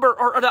remember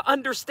or to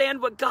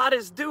understand what God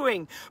is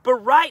doing. But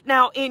right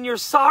now in your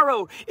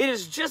sorrow, it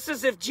is just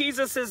as if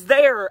Jesus is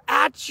there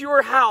at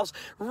your house,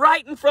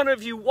 right in front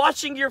of you,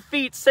 washing your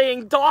feet,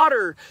 saying,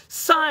 daughter,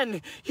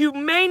 son, you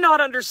may not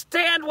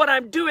understand what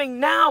I'm doing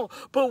now,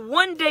 but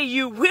one day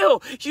you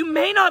will. You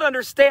may not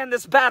understand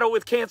this battle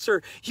with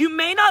cancer. You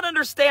may not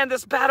understand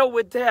this battle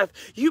with death.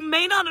 You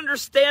may not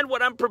understand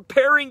what I'm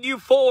preparing you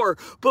for,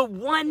 but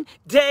one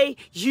day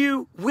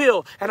you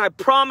will. And I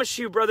promise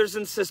you, brothers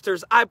and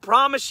sisters, I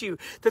promise you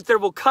that there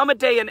will come a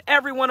day in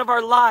every one of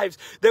our lives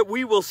that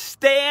we will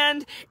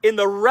stand in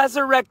the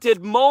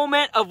resurrected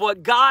moment of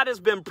what God has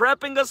been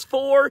prepping us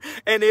for,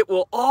 and it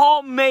will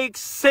all make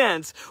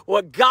sense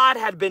what God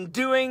had been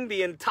doing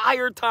the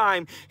entire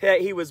time, that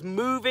he was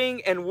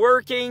moving and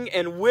working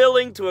and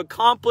willing to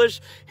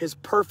accomplish his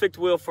perfect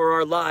will for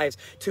our lives,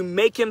 to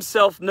make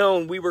himself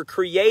known. We were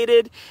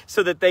created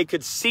so that they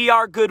could see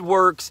our good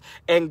works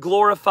and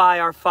glorify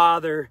our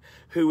Father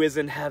who is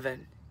in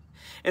heaven.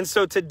 And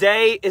so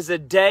today is a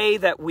day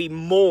that we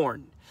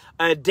mourn,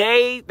 a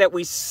day that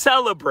we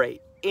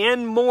celebrate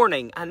in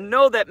mourning. I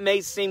know that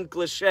may seem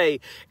cliche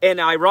and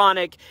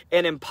ironic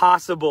and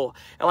impossible,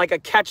 and like a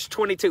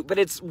catch-22, but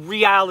it's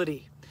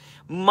reality.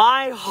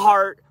 My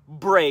heart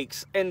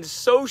breaks, and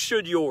so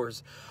should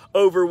yours,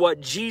 over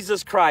what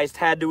Jesus Christ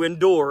had to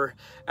endure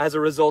as a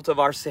result of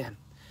our sin.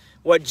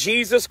 What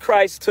Jesus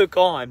Christ took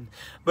on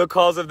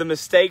because of the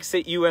mistakes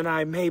that you and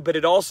I made, but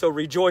it also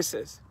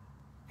rejoices.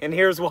 And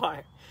here's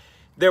why.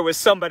 There was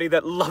somebody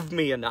that loved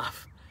me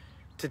enough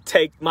to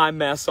take my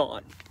mess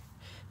on.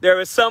 There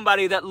was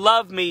somebody that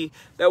loved me,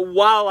 that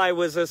while I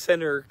was a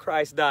sinner,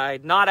 Christ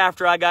died. Not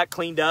after I got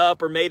cleaned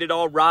up or made it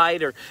all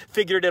right or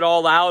figured it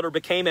all out or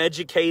became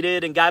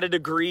educated and got a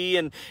degree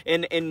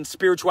in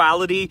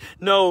spirituality.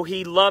 No,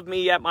 he loved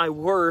me at my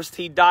worst.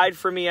 He died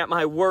for me at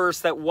my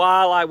worst, that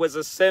while I was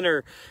a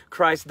sinner,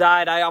 Christ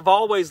died. I've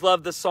always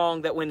loved the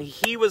song that when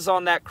he was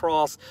on that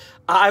cross,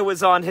 I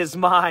was on his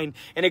mind.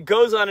 And it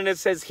goes on and it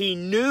says, he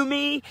knew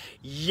me,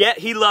 yet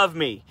he loved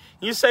me.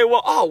 You say,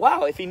 well, oh,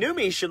 wow, if he knew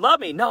me, he should love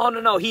me.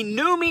 No. He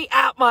knew me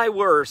at my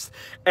worst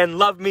and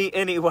loved me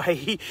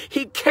anyway.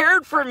 He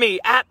cared for me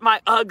at my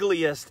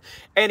ugliest,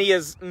 and he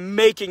is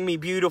making me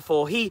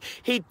beautiful. He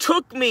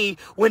took me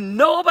when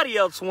nobody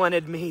else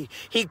wanted me.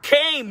 He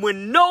came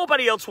when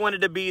nobody else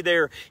wanted to be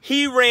there.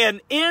 He ran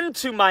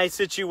into my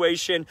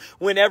situation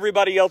when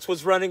everybody else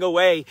was running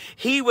away.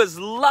 He was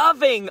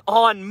loving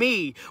on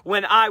me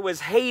when I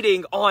was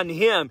hating on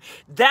him.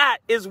 That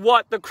is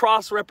what the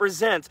cross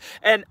represents.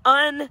 An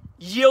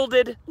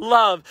unyielded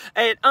love,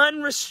 an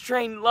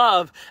unrestrained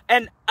love,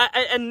 and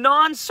a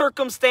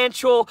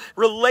non-circumstantial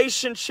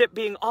relationship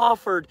being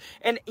offered.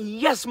 And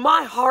yes,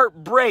 my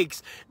heart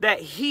breaks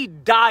that he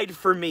died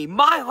for me.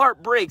 My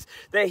heart breaks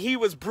that he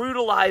was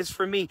brutalized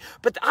for me.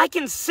 But I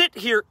can sit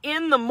here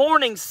in the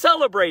morning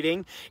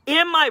celebrating,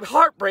 in my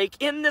heartbreak,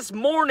 in this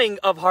morning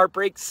of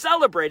heartbreak,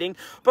 celebrating,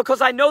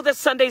 because I know that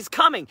Sunday's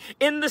coming.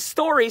 In the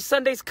story,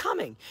 Sunday's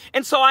coming.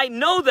 And so I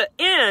know the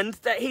end,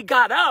 that he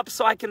got up,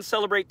 so I can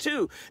celebrate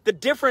too. The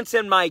difference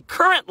in my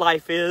current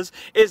life is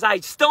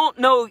I don't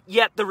know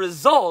yet the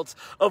results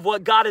of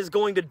what God is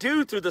going to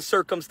do through the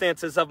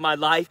circumstances of my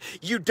life.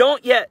 You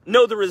don't yet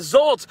know the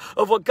results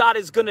of what God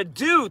is going to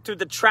do through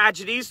the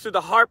tragedies, through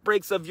the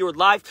heartbreaks of your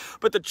life.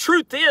 But the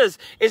truth is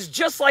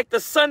just like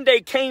the Sunday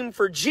came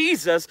for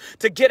Jesus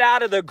to get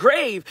out of the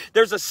grave,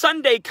 there's a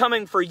Sunday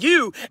coming for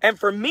you and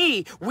for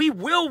me. We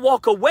will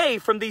walk away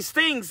from these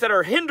things that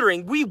are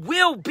hindering. We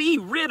will be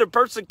rid of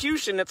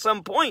persecution at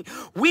some point.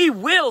 We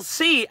will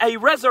see a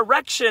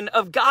resurrection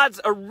of God's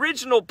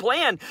original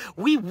plan.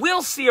 We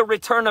will see a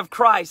return of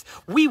Christ.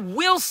 We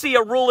will see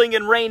a ruling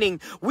and reigning.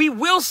 We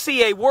will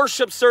see a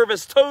worship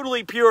service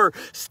totally pure,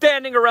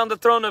 standing around the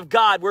throne of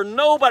God, where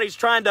nobody's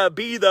trying to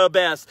be the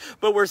best,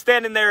 but we're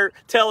standing there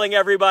telling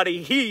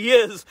everybody he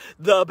is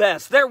the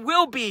best. There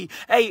will be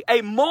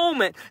a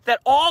moment that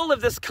all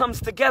of this comes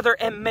together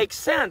and makes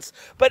sense.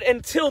 But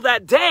until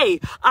that day,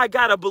 I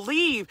gotta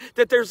believe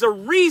that there's a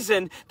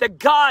reason that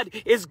God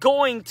is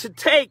going to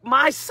take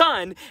my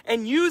son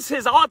and use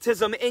his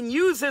autism and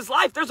use his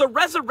life. There's a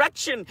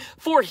resurrection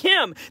for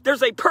him.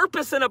 There's a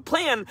purpose and a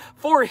plan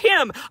for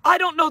him. I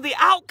don't know the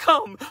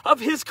outcome of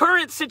his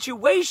current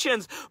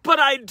situations, but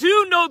I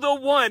do know the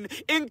one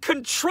in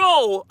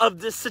control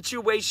of this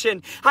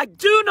situation. I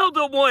do know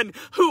the one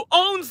who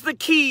owns the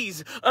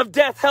keys of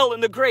death, hell,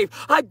 and the grave.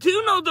 I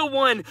do know the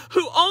one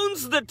who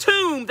owns the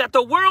tomb that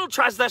the world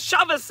tries to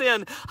shove us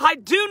in. I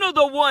do know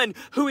the one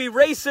who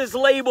erases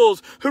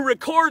labels, who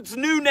records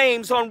new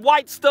names on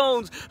white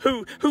stones,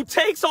 who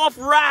takes off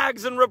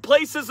rags and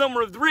replaces them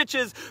with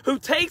riches, who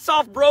takes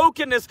off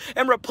brokenness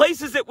and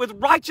replaces it with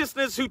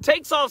righteousness, who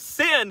takes off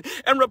sin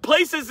and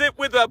replaces it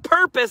with a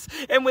purpose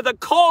and with a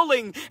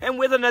calling and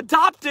with an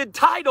adopted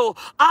title.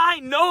 I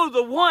know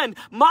the one.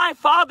 My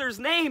father's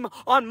name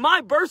on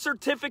my birth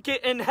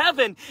certificate in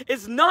heaven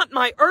is not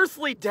my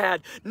earthly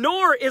dad,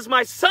 nor is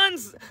my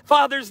son's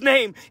father's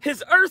name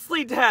his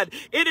earthly dad.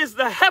 It is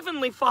the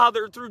heavenly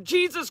Father through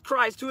Jesus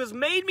Christ who has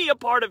made me a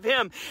part of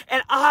him.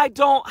 And I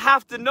don't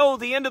have to know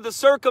the end of the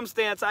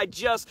circumstance. I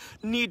just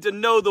need to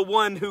know the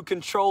one who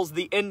controls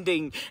the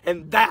ending.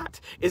 And that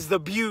is the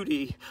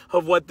beauty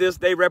of what this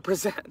day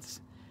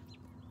represents.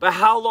 But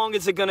how long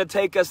is it going to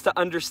take us to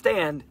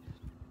understand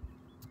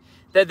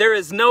that there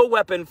is no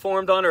weapon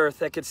formed on earth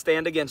that could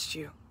stand against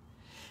you?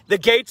 The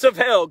gates of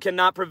hell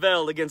cannot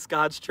prevail against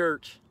God's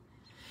church.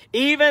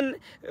 Even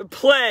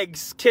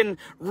plagues can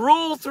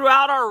rule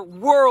throughout our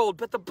world,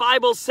 but the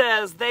Bible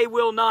says they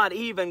will not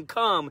even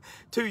come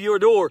to your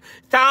door.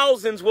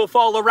 Thousands will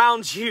fall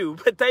around you,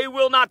 but they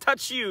will not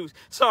touch you.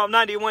 Psalm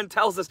 91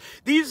 tells us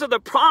these are the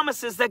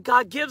promises that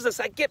God gives us.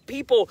 I get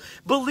people,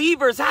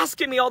 believers,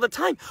 asking me all the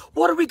time,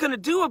 what are we going to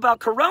do about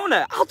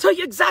Corona? I'll tell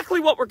you exactly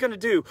what we're going to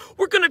do.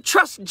 We're going to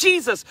trust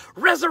Jesus.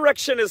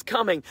 Resurrection is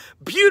coming.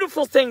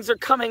 Beautiful things are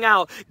coming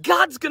out.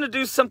 God's going to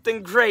do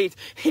something great.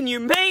 And you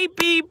may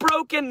be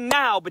broken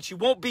now, but you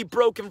won't be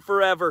broken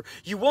forever.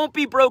 You won't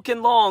be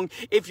broken long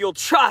if you'll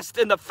trust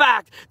in the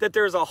fact that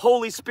there's a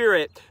Holy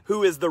Spirit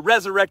who is the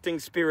resurrecting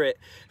Spirit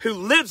who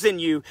lives in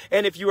you.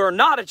 And if you are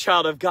not a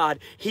child of God,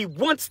 He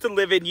wants to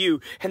live in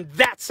you. And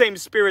that same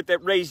Spirit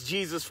that raised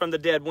Jesus from the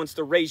dead wants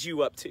to raise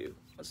you up too.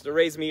 Wants to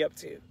raise me up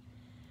too.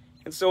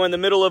 And so in the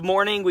middle of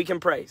mourning, we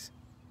can praise.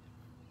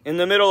 In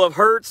the middle of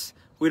hurts,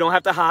 we don't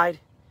have to hide.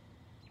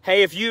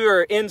 Hey, if you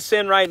are in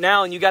sin right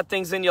now and you got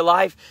things in your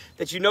life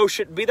that you know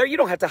shouldn't be there, you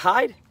don't have to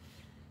hide.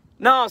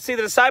 No, see,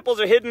 the disciples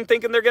are hidden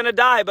thinking they're going to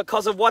die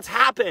because of what's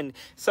happened.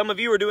 Some of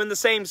you are doing the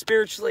same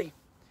spiritually.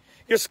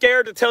 You're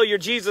scared to tell your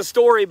Jesus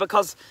story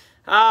because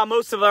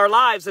most of our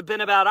lives have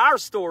been about our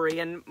story,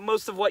 and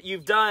most of what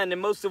you've done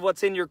and most of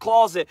what's in your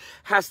closet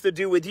has to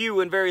do with you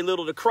and very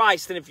little to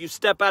Christ. And if you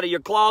step out of your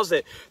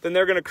closet, then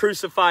they're going to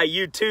crucify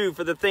you too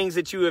for the things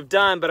that you have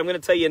done. But I'm going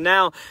to tell you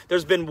now,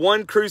 there's been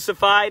one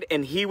crucified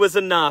and He was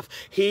enough.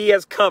 He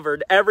has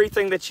covered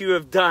everything that you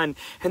have done,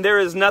 and there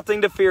is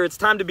nothing to fear. It's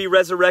time to be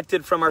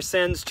resurrected from our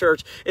sins,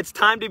 church. It's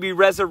time to be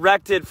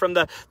resurrected from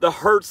the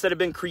hurts that have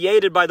been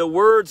created by the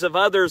words of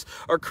others,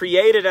 or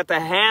created at the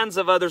hands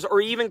of others, or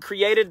even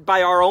created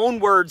by our own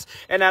words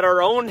and at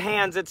our own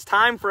hands. It's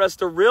time for us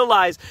to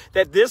realize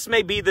that this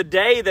may be the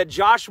day that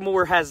Josh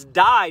Moore has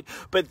died,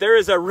 but there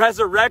is a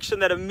resurrection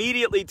that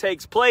immediately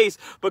takes place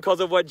because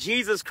of what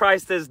Jesus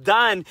Christ has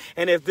done.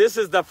 And if this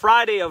is the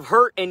Friday of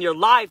hurt in your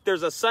life,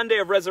 there's a Sunday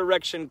of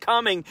resurrection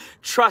coming.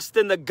 Trust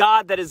in the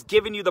God that has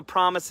given you the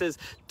promises.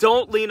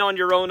 Don't lean on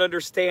your own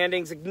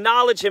understandings.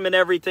 Acknowledge Him in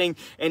everything,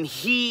 and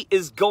He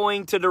is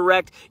going to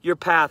direct your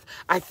path.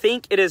 I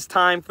think it is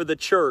time for the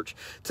church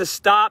to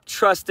stop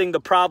trusting the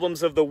problems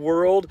of the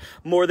world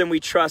more than we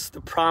trust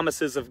the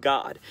promises of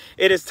God.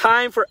 It is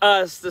time for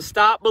us to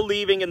stop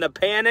believing in the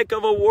panic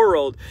of a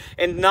world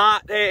and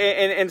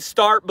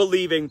start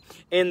believing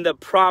in the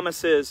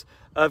promises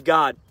of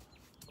God.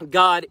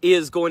 God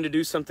is going to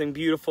do something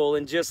beautiful.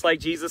 And just like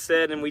Jesus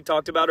said, and we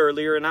talked about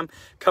earlier, and I'm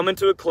coming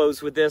to a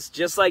close with this,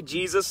 just like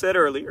Jesus said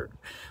earlier,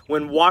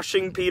 when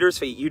washing Peter's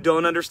feet, you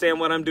don't understand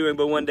what I'm doing,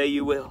 but one day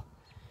you will.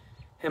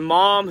 And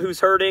mom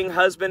who's hurting,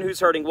 husband who's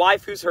hurting,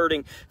 wife who's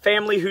hurting,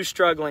 family who's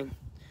struggling,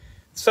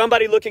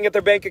 somebody looking at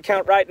their bank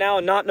account right now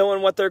and not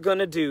knowing what they're going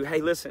to do.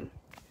 Hey, listen,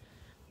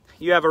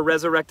 you have a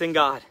resurrecting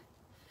God.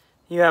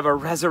 You have a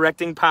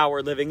resurrecting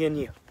power living in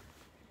you.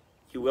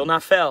 You will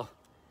not fail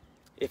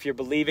if you're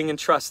believing and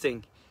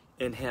trusting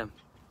in Him.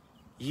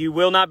 You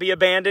will not be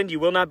abandoned. You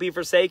will not be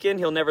forsaken.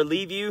 He'll never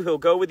leave you. He'll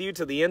go with you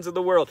to the ends of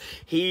the world.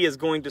 He is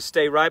going to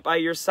stay right by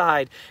your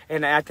side.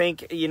 And I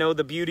think,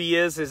 the beauty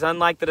is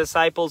unlike the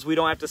disciples, we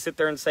don't have to sit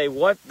there and say,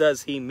 what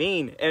does He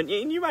mean? And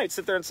you might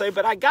sit there and say,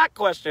 but I got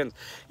questions.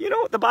 You know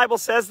what the Bible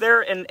says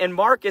there in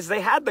Mark is they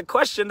had the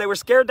question. They were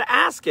scared to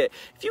ask it.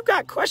 If you've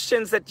got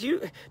questions that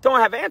you don't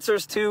have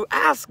answers to,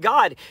 ask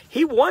God.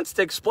 He wants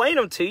to explain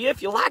them to you.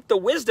 If you lack the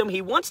wisdom,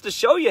 He wants to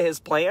show you His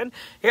plan.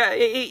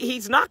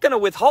 He's not going to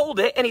withhold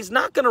it, and He's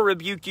not going to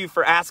rebuke you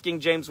for asking,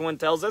 James 1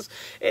 tells us.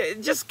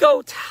 Just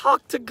go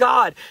talk to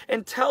God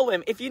and tell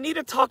Him. If you need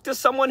to talk to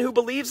someone who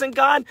believes in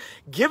God,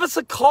 give us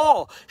a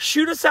call.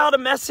 Shoot us out a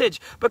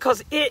message,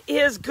 because it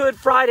is Good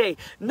Friday.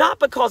 Not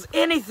because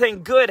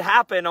anything good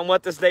happened on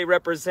what this day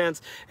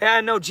represents. And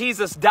I know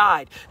Jesus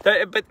died,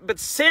 but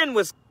sin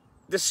was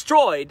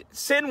destroyed.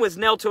 Sin was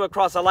nailed to a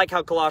cross. I like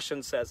how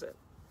Colossians says it.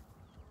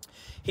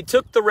 He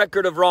took the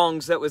record of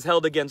wrongs that was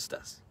held against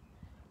us.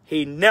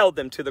 He nailed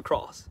them to the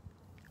cross.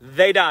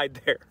 They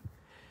died there.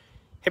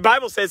 The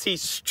Bible says He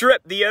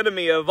stripped the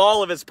enemy of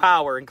all of his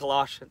power in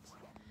Colossians.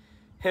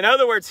 In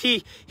other words,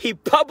 he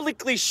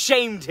publicly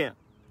shamed him.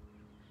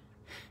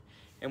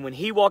 And when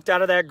He walked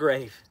out of that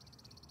grave,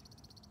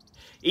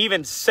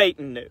 even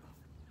Satan knew.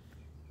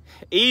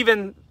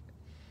 Even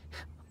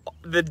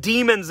the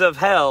demons of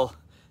hell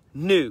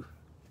knew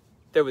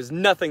there was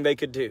nothing they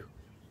could do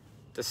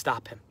to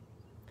stop Him.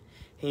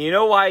 And you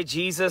know why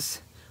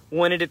Jesus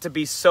wanted it to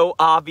be so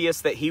obvious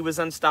that He was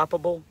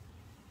unstoppable?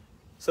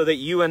 So that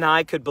you and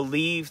I could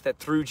believe that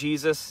through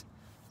Jesus,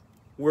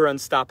 we're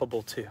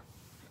unstoppable too.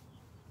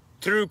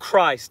 Through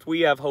Christ,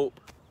 we have hope.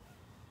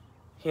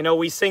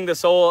 We sing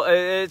this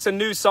it's a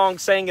new song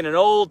sang in an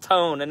old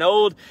tone, an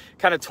old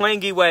kind of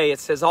twangy way. It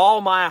says,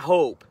 all my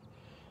hope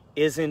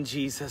is in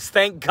Jesus.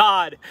 Thank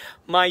God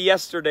my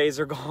yesterdays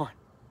are gone.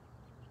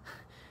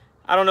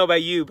 I don't know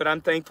about you, but I'm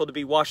thankful to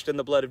be washed in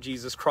the blood of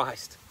Jesus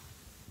Christ.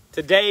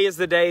 Today is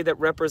the day that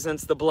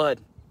represents the blood.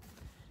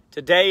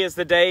 Today is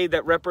the day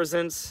that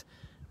represents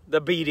the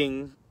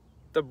beating,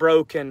 the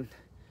broken,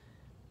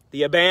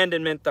 the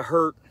abandonment, the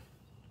hurt.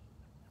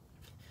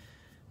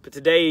 But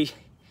today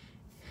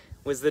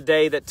was the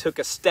day that took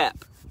a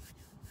step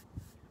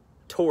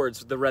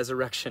towards the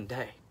resurrection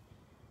day.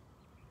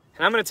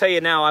 And I'm going to tell you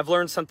now, I've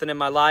learned something in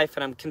my life,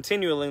 and I'm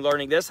continually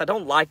learning this. I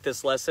don't like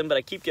this lesson, but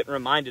I keep getting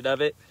reminded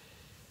of it.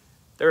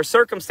 There are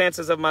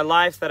circumstances of my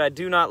life that I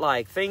do not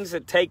like, things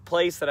that take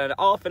place that I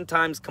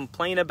oftentimes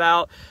complain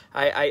about.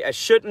 I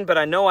shouldn't, but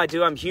I know I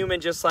do. I'm human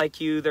just like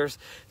you. There's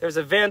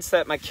events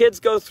that my kids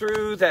go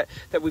through, that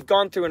we've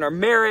gone through in our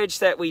marriage,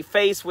 that we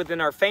face within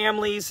our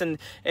families, and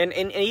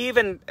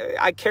even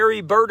I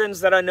carry burdens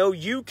that I know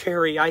you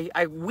carry.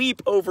 I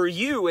weep over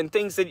you and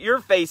things that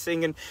you're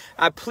facing, and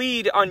I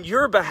plead on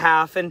your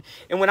behalf. And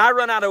when I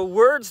run out of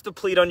words to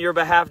plead on your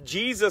behalf,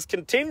 Jesus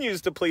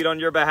continues to plead on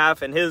your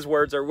behalf, and his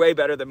words are way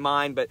better than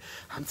mine. But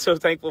I'm so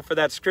thankful for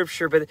that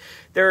scripture. But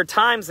there are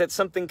times that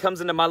something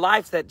comes into my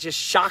life that just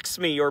shocks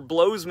me or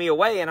blows me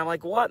away, and I'm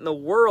like, what in the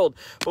world?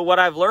 But what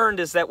I've learned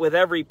is that with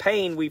every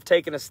pain, we've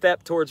taken a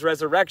step towards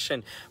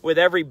resurrection. With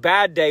every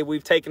bad day,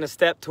 we've taken a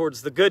step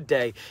towards the good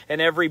day. And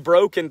every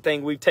broken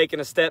thing, we've taken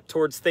a step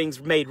towards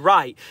things made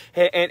right.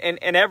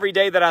 And every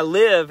day that I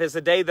live is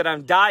a day that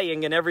I'm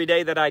dying, and every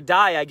day that I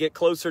die, I get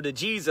closer to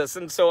Jesus.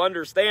 And so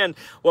understand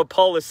what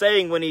Paul is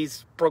saying when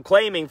he's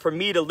proclaiming, for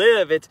me to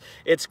live,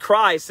 it's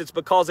Christ. It's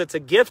because it's a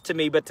gift to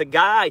me, but to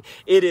die,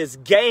 it is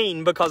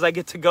gain, because I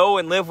get to go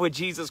and live with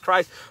Jesus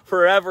Christ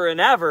forever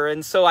and ever.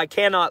 And so I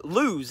cannot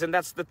lose. And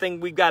that's the thing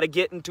we've got to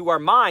get into our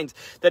minds,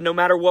 that no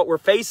matter what we're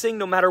facing,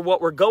 no matter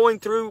what we're going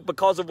through,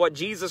 because of what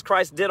Jesus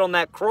Christ did on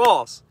that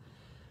cross,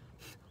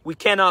 we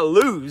cannot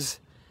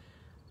lose,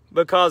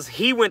 because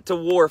he went to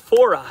war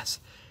for us.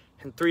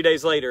 And 3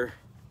 days later,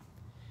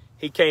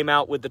 he came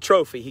out with the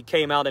trophy. He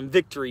came out in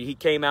victory. He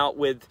came out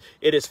with,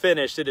 it is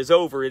finished, it is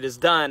over, it is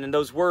done. And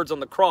those words on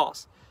the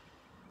cross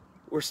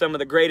were some of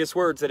the greatest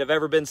words that have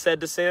ever been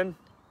said to sin.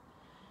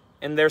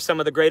 And they're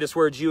some of the greatest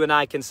words you and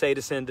I can say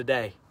to sin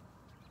today.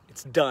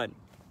 It's done.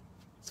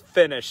 It's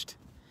finished.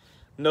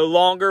 No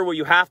longer will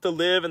you have to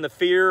live in the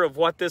fear of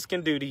what this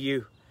can do to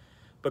you,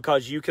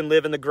 because you can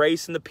live in the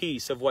grace and the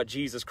peace of what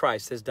Jesus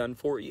Christ has done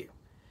for you.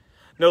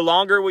 No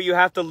longer will you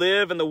have to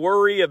live in the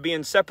worry of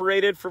being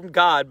separated from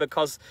God,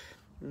 because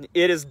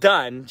it is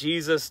done.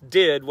 Jesus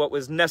did what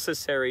was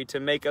necessary to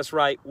make us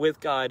right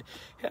with God.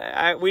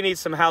 We need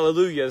some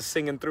hallelujahs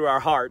singing through our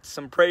hearts,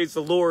 some praise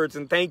the Lords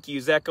and thank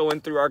yous echoing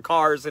through our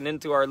cars and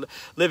into our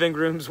living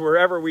rooms,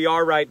 wherever we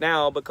are right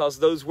now, because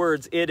those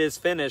words, it is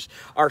finished,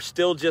 are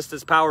still just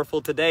as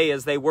powerful today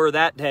as they were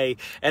that day,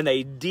 and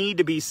they need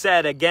to be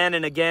said again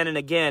and again and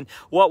again.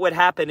 What would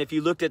happen if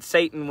you looked at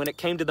Satan when it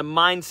came to the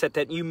mindset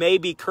that you may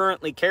be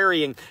currently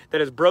carrying,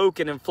 that is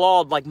broken and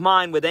flawed like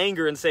mine, with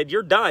anger, and said,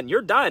 you're done,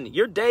 your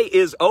day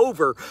is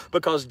over,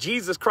 because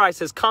Jesus Christ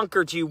has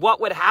conquered you?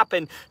 What would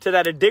happen to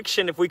that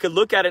addiction if we could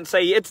look at it and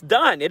say, it's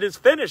done, it is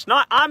finished?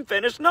 Not, I'm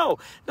finished. No,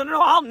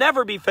 I'll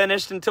never be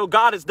finished until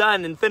God is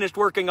done and finished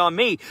working on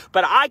me.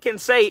 But I can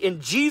say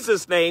in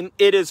Jesus' name,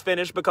 it is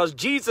finished, because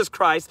Jesus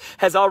Christ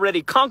has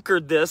already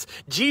conquered this.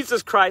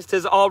 Jesus Christ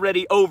has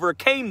already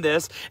overcame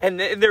this. And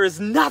there is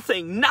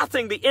nothing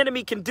the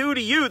enemy can do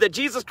to you that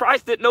Jesus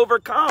Christ didn't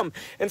overcome.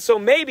 And so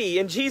maybe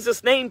in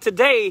Jesus' name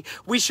today,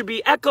 we should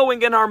be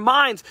echoing in our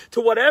minds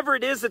to whatever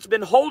it is that's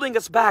been holding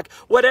us back,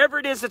 whatever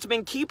it is that's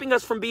been keeping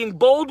us from being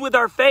bold with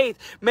our faith.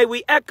 May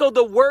we echo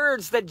the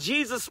words that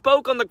Jesus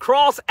spoke on the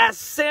cross as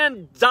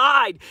sin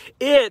died.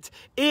 It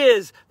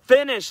is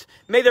finished.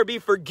 May there be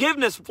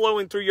forgiveness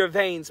flowing through your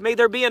veins. May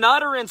there be an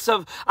utterance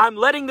of, I'm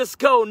letting this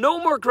go. No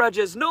more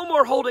grudges. No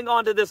more holding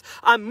on to this.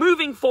 I'm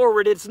moving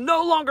forward. It's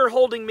no longer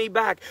holding me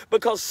back,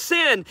 because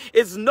sin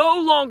is no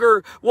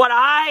longer what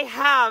I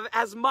have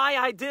as my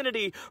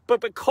identity.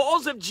 But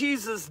because of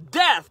Jesus'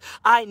 death,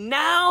 I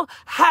now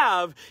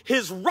have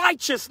his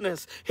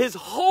righteousness, his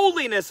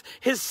holiness,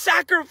 his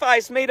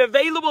sacrifice made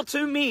available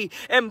to me.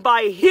 And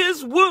by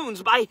his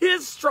wounds, by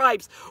his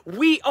stripes,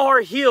 we are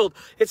healed.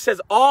 It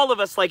says all of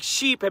us, like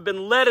sheep, have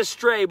been led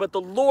astray, but the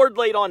Lord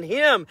laid on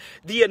him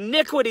the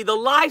iniquity, the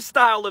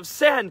lifestyle of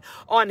sin,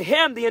 on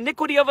him, the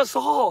iniquity of us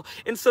all.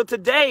 And so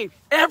today,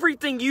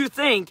 everything you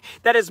think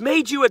that has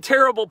made you a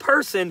terrible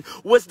person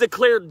was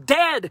declared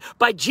dead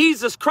by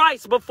Jesus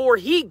Christ before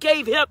he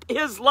gave up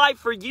his life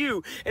for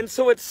you. And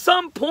so at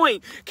some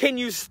point, can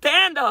you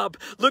stand up,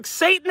 look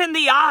Satan in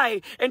the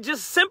eye, and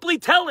just simply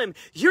tell him,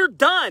 you're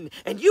done,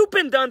 and you've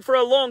been done for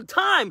a long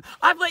time.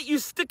 I've let you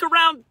stick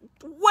around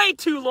way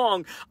too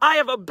long. I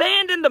have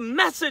abandoned the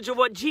message of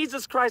what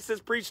Jesus Christ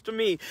has preached to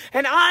me,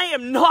 and I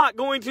am not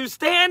going to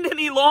stand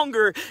any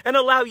longer and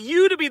allow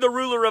you to be the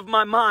ruler of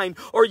my mind,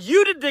 or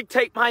you to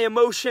dictate my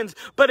emotions,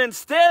 but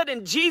instead,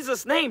 in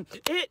Jesus' name,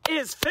 it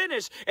is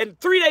finished. And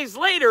 3 days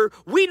later,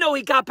 we know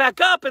he got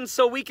back up, and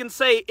so we can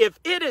say, if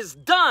it is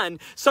done,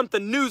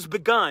 something new's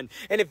begun.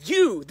 And if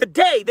you, the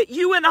day that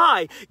you and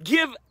I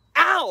give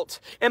out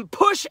and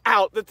push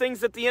out the things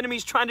that the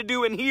enemy's trying to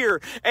do in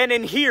here. And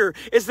in here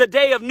is the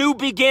day of new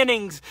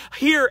beginnings,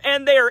 here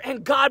and there.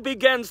 And God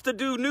begins to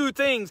do new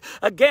things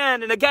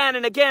again and again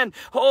and again.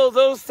 Oh,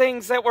 those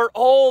things that were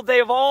old,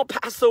 they've all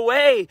passed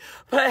away.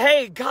 But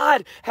hey,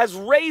 God has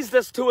raised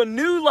us to a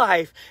new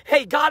life.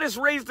 Hey, God has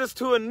raised us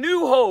to a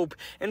new hope.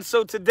 And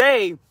so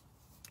today,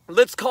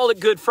 let's call it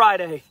Good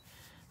Friday,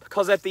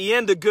 because at the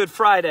end of Good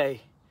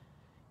Friday,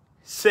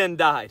 sin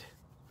died.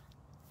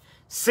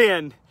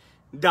 Sin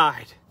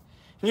died.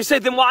 And you say,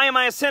 then why am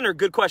I a sinner?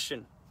 Good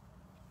question.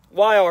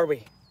 Why are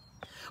we?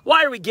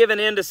 Why are we giving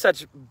in to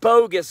such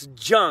bogus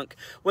junk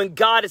when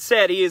God has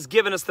said he has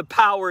given us the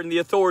power and the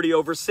authority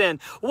over sin?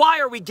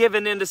 Why are we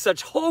giving in to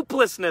such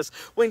hopelessness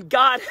when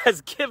God has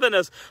given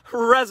us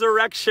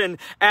resurrection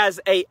as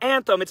an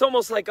anthem? It's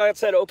almost like God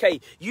said, okay,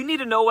 you need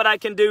to know what I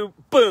can do.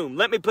 Boom,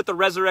 let me put the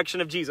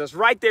resurrection of Jesus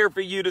right there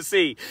for you to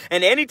see.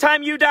 And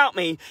anytime you doubt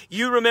me,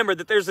 you remember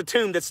that there's a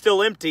tomb that's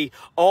still empty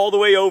all the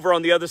way over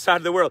on the other side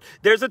of the world.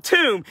 There's a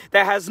tomb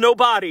that has no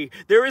body.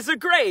 There is a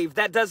grave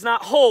that does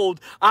not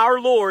hold our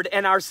Lord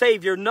and our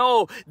Savior.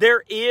 No,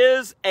 there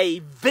is a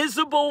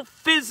visible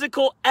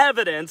physical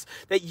evidence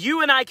that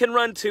you and I can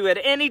run to at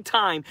any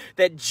time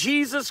that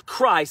Jesus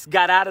Christ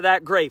got out of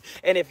that grave.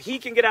 And if he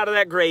can get out of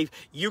that grave,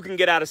 you can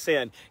get out of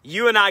sin.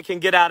 You and I can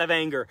get out of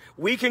anger.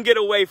 We can get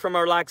away from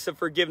our lacks of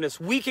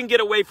forgiveness. We can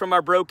get away from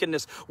our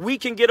brokenness. We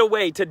can get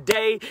away.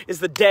 Today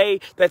is the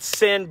day that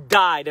sin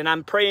died. And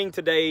I'm praying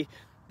today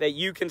that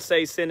you can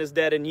say sin is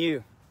dead in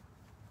you.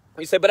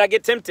 You say, but I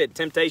get tempted.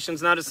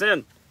 Temptation's not a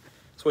sin.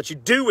 It's what you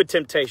do with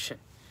temptation.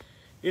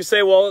 You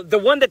say, well, the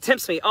one that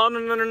tempts me. Oh,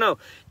 no.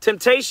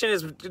 Temptation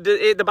is,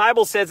 the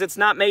Bible says it's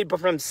not made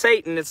from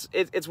Satan.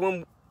 It's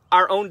when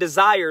our own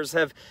desires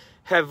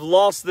have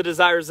lost the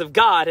desires of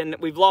God, and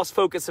we've lost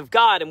focus of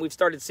God, and we've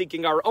started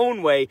seeking our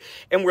own way,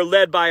 and we're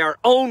led by our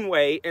own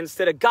way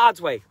instead of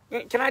God's way.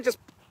 Can I just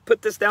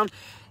put this down?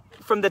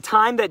 From the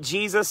time that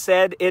Jesus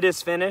said, it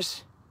is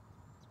finished,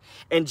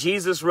 and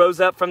Jesus rose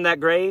up from that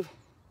grave,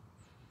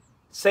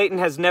 Satan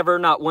has never,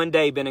 not one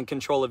day, been in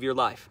control of your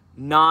life.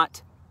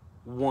 Not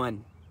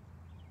one.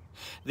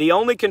 The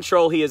only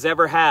control he has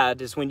ever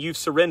had is when you've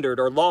surrendered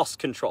or lost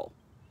control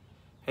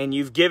and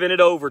you've given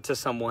it over to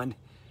someone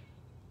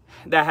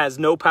that has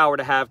no power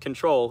to have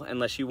control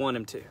unless you want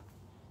him to.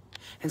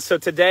 And so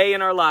today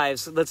in our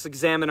lives, let's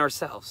examine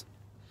ourselves.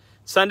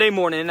 Sunday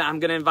morning, I'm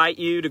going to invite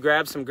you to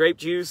grab some grape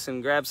juice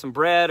and grab some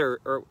bread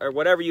or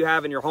whatever you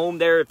have in your home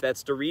there. If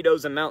that's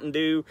Doritos and Mountain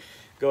Dew,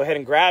 go ahead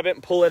and grab it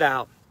and pull it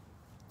out.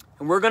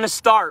 And we're going to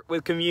start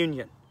with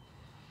communion.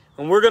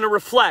 And we're going to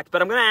reflect,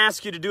 but I'm going to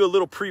ask you to do a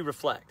little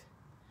pre-reflect.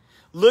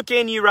 Look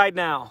in you right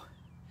now.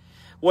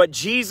 What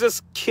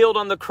Jesus killed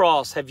on the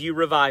cross, have you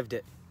revived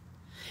it?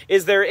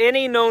 Is there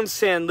any known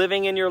sin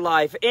living in your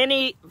life,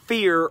 any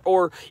fear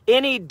or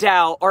any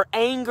doubt or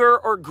anger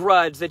or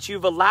grudge that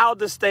you've allowed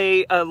to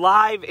stay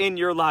alive in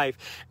your life?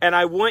 And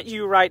I want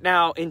you right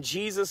now in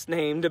Jesus'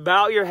 name to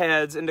bow your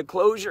heads and to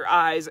close your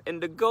eyes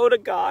and to go to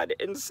God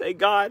and say,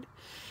 God,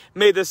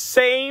 may the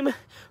same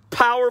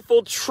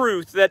powerful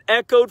truth that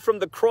echoed from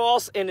the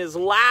cross in his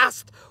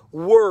last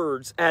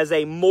words as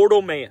a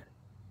mortal man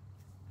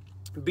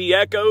be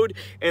echoed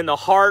in the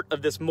heart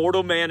of this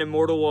mortal man and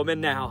mortal woman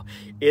now.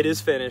 It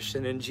is finished.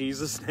 And in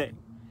Jesus' name,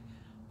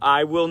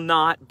 I will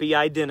not be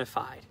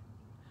identified,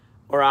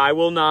 or I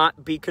will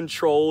not be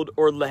controlled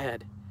or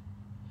led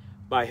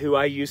by who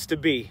I used to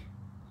be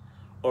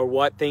or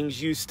what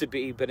things used to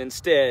be, but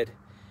instead,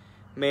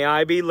 may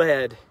I be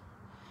led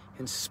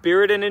in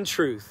spirit and in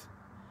truth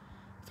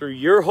through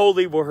your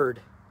holy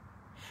word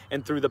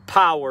and through the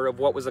power of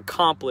what was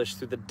accomplished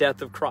through the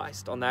death of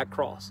Christ on that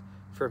cross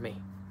for me.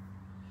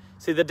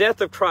 See, the death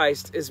of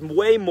Christ is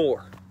way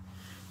more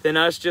than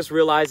us just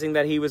realizing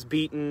that he was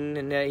beaten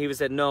and that he was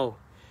dead. No,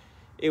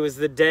 it was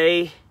the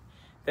day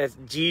that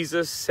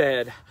Jesus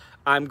said,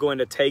 I'm going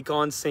to take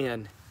on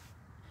sin.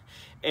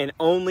 And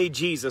only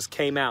Jesus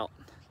came out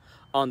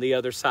on the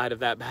other side of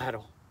that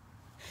battle.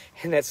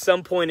 And at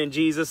some point in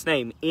Jesus'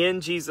 name,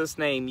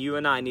 you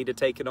and I need to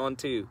take it on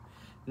too,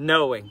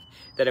 knowing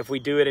that if we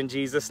do it in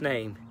Jesus'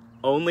 name,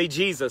 only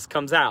Jesus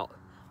comes out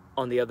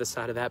on the other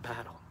side of that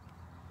battle.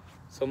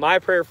 So my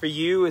prayer for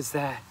you is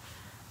that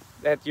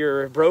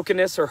your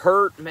brokenness or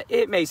hurt,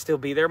 it may still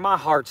be there. My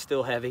heart's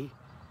still heavy.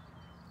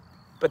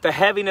 But the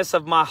heaviness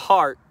of my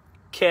heart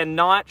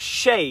cannot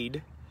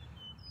shade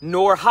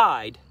nor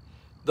hide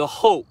the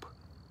hope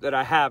that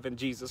I have in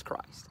Jesus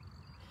Christ.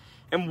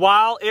 And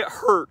while it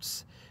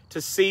hurts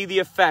to see the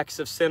effects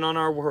of sin on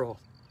our world,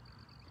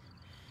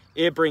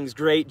 it brings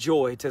great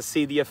joy to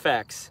see the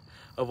effects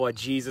of what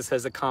Jesus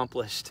has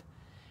accomplished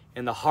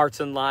in the hearts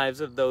and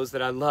lives of those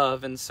that I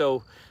love. And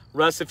so,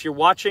 Russ, if you're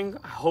watching,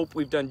 I hope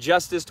we've done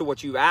justice to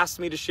what you asked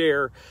me to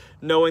share,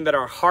 knowing that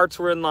our hearts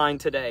were in line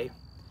today,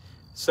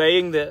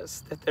 saying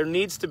this, that there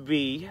needs to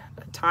be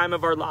a time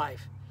of our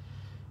life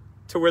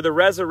to where the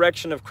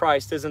resurrection of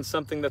Christ isn't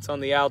something that's on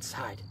the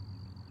outside,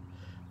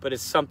 but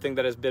it's something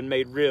that has been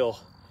made real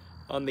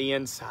on the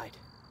inside.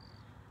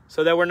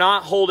 so that we're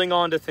not holding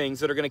on to things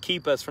that are going to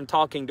keep us from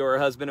talking to our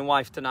husband and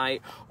wife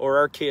tonight or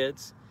our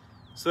kids,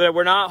 so that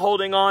we're not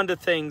holding on to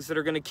things that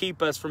are going to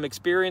keep us from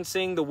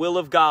experiencing the will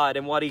of God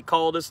and what He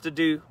called us to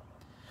do,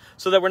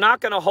 so that we're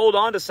not going to hold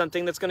on to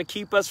something that's going to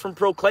keep us from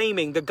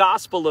proclaiming the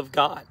gospel of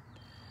God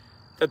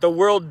that the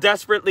world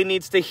desperately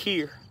needs to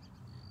hear.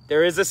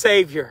 There is a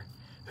Savior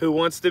who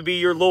wants to be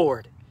your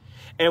Lord.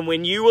 And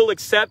when you will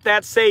accept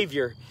that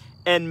Savior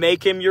and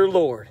make Him your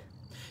Lord,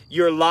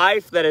 your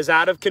life that is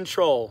out of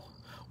control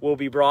will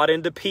be brought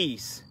into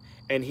peace,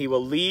 and He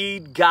will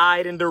lead,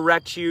 guide, and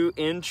direct you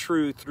in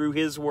truth through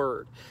His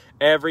word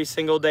every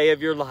single day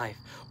of your life,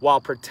 while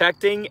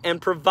protecting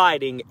and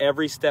providing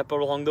every step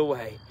along the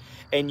way.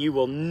 And you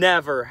will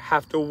never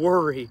have to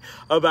worry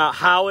about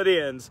how it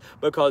ends,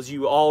 because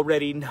you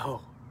already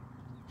know.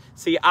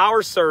 See,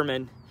 our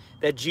sermon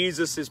that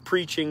Jesus is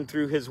preaching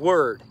through His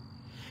word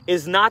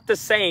is not the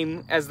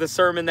same as the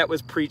sermon that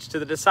was preached to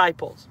the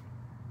disciples.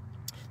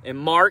 In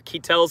Mark, He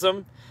tells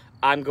them,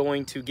 I'm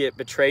going to get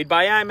betrayed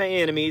by my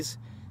enemies.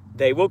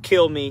 They will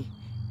kill me.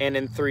 And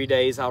in 3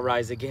 days, I'll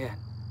rise again.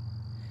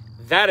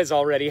 That has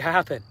already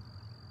happened.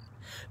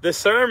 The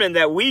sermon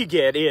that we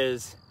get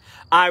is,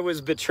 I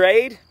was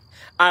betrayed,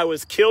 I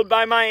was killed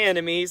by my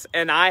enemies,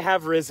 and I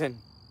have risen.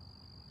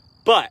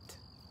 But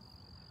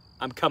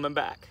I'm coming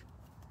back.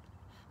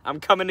 I'm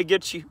coming to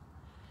get you.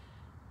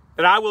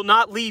 And I will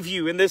not leave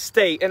you in this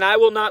state, and I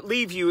will not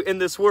leave you in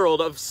this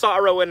world of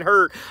sorrow and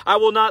hurt. I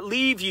will not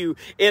leave you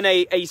in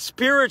a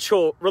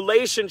spiritual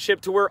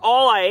relationship to where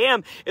all I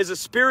am is a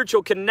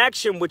spiritual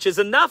connection, which is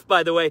enough,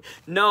 by the way.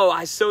 No,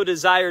 I so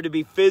desire to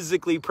be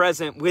physically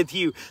present with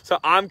you. So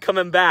I'm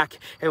coming back,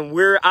 and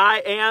where I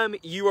am,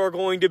 you are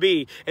going to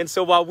be. And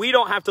so while we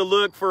don't have to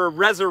look for a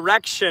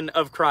resurrection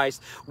of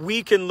Christ,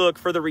 we can look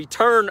for the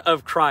return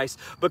of Christ,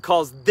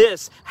 because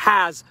this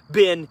has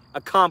been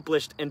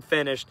accomplished and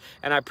finished.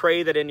 And I pray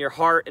that in your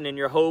heart and in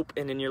your hope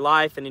and in your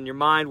life and in your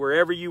mind,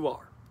 wherever you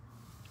are,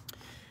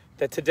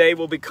 that today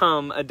will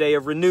become a day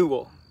of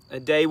renewal. A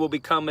day will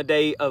become a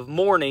day of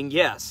mourning.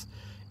 Yes,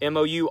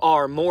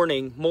 M-O-U-R,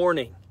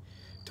 mourning,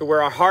 to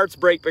where our hearts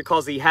break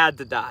because He had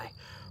to die.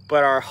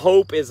 But our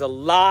hope is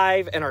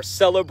alive and our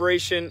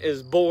celebration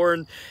is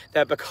born,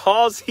 that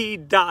because He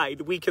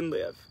died, we can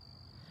live.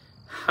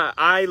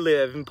 I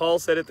live, and Paul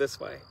said it this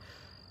way,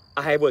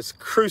 I was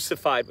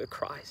crucified with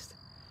Christ,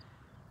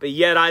 but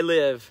yet I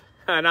live.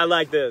 And I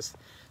like this.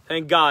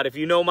 Thank God, if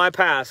you know my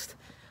past,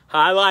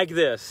 I like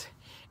this.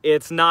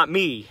 It's not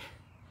me,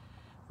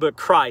 but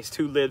Christ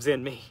who lives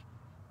in me.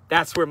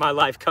 That's where my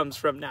life comes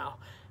from now.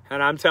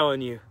 And I'm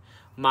telling you,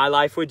 my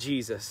life with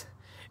Jesus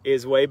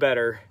is way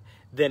better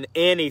than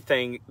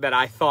anything that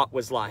I thought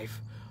was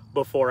life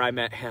before I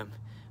met Him.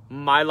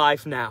 My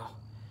life now,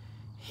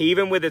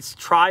 even with its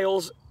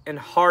trials and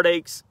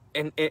heartaches,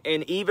 and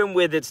even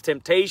with its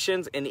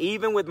temptations, and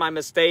even with my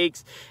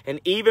mistakes, and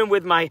even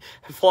with my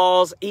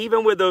flaws,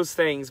 even with those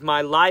things,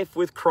 my life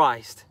with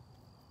Christ.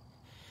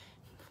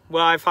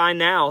 Well, I find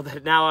now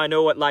that now I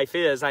know what life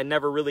is. I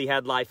never really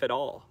had life at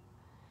all.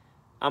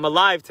 I'm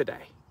alive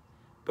today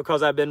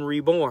because I've been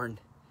reborn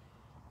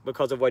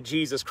because of what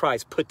Jesus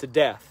Christ put to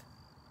death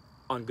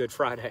on Good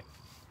Friday.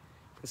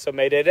 And so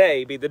may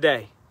today be the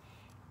day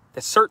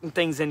that certain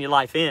things in your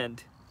life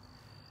end,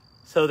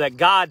 so that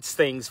God's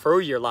things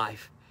for your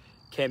life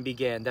can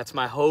begin. That's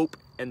my hope,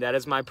 and that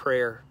is my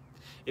prayer.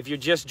 If you're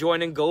just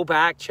joining, go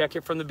back, check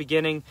it from the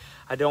beginning.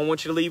 I don't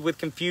want you to leave with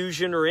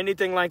confusion or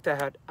anything like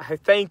that. I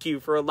thank you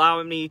for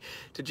allowing me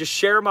to just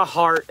share my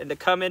heart and to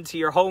come into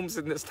your homes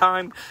in this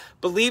time.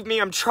 Believe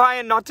me, I'm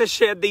trying not to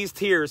shed these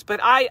tears, but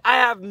I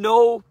have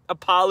no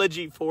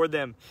apology for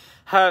them.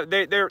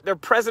 They're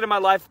present in my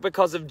life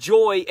because of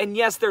joy. And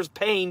yes, there's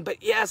pain,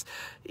 but yes,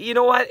 you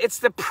know what? It's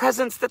the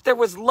presence that there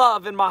was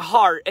love in my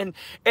heart. And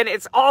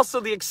it's also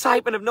the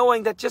excitement of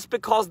knowing that just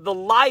because the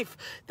life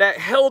that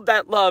held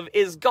that love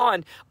is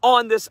gone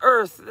on this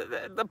earth,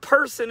 the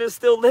person is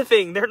still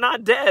living. They're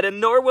not dead, and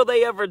nor will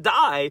they ever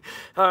die.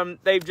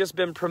 They've just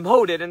been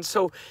promoted. And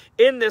so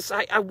in this,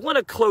 I want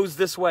to close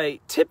this way.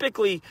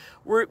 Typically,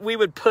 we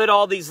would put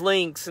all these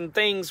links and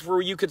things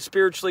where you could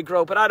spiritually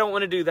grow, but I don't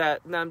want to do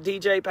that. Now,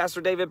 DJ,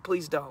 Pastor David,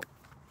 please don't.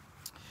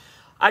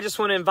 I just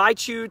want to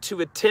invite you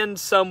to attend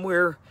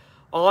somewhere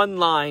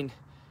online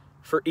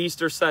for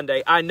Easter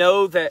Sunday. I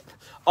know that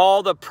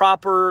all the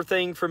proper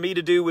thing for me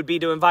to do would be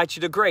to invite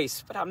you to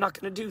Grace, but I'm not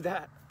going to do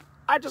that.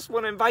 I just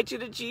want to invite you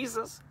to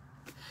Jesus.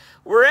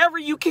 Wherever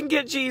you can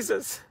get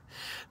Jesus,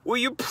 will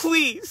you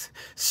please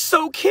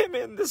soak Him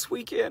in this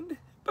weekend,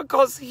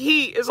 because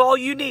He is all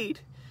you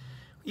need.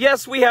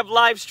 Yes, we have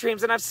live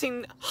streams, and I've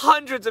seen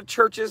hundreds of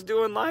churches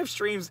doing live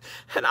streams,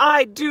 and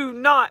I do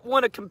not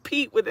want to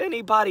compete with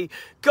anybody,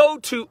 go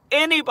to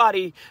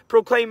anybody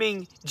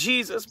proclaiming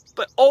Jesus.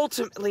 But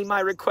ultimately,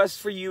 my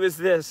request for you is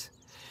this.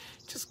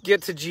 Just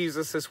get to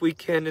Jesus this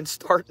weekend and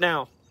start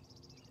now.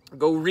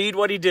 Go read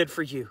what He did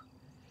for you.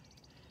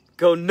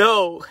 Go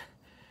know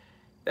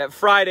that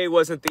Friday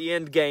wasn't the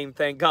end game,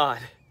 thank God.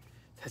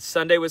 That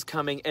Sunday was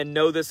coming, and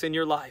know this in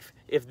your life.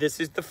 If this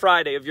is the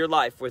Friday of your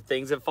life where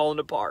things have fallen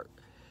apart,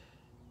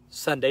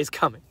 Sunday's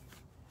coming.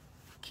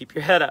 Keep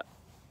your head up.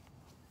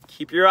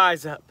 Keep your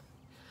eyes up.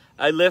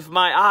 I lift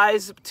my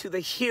eyes to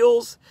the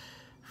hills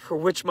for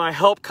which my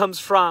help comes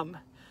from.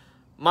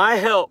 My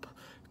help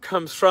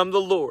comes from the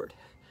Lord,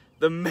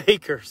 the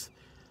makers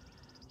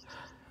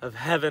of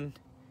heaven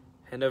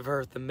and of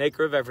earth, the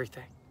maker of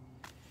everything.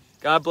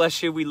 God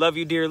bless you. We love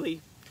you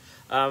dearly.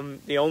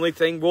 The only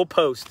thing we'll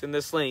post in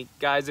this link,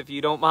 guys, if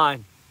you don't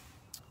mind,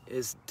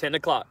 is 10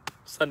 o'clock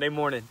Sunday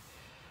morning.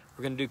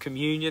 We're going to do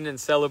communion and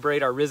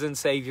celebrate our risen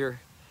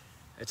Savior.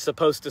 It's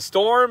supposed to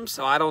storm,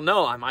 so I don't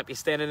know. I might be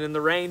standing in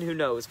the rain, who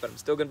knows? But I'm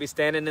still going to be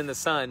standing in the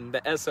sun,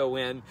 the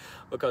S-O-N,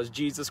 because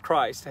Jesus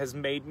Christ has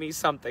made me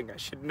something I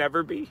should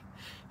never be,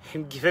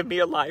 and given me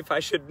a life I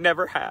should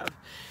never have,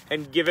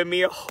 and given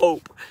me a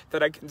hope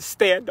that I can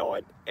stand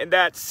on. And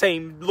that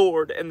same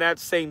Lord and that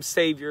same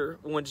Savior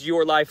wants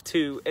your life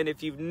too. And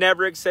if you've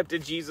never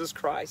accepted Jesus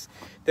Christ,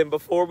 then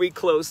before we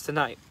close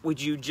tonight, would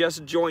you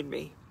just join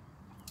me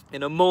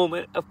in a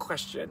moment of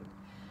question?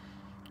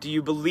 Do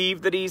you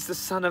believe that he's the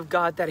Son of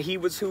God, that he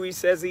was who he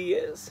says he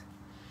is?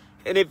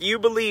 And if you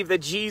believe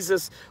that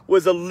Jesus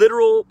was a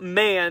literal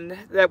man,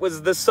 that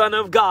was the Son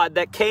of God,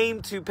 that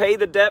came to pay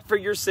the debt for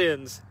your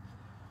sins,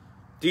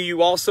 do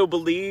you also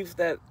believe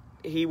that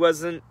he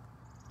wasn't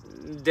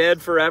dead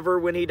forever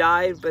when he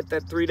died, but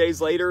that 3 days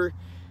later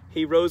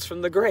he rose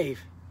from the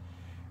grave?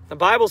 The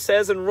Bible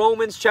says in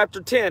Romans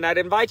chapter 10, I'd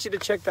invite you to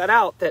check that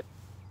out, that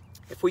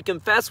if we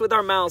confess with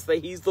our mouths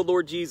that he's the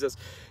Lord Jesus,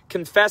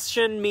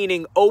 confession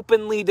meaning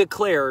openly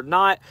declare,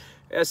 not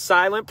a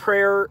silent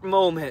prayer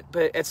moment,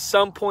 but at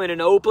some point an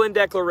open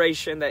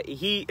declaration that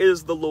he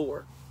is the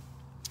Lord.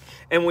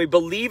 And we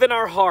believe in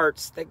our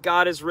hearts that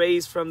God is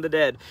raised from the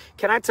dead.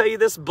 Can I tell you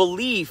this?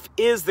 Belief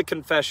is the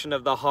confession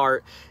of the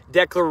heart.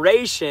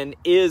 Declaration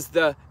is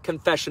the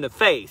confession of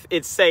faith.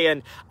 It's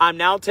saying, I'm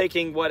now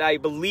taking what I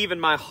believe in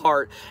my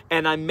heart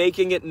and I'm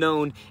making it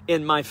known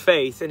in my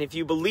faith. And if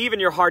you believe in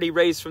your heart he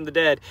raised from the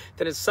dead,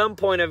 then at some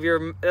point of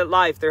your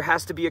life, there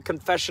has to be a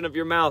confession of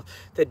your mouth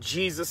that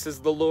Jesus is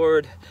the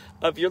Lord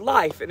of your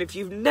life. And if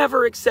you've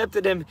never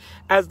accepted him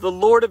as the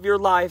Lord of your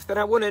life, then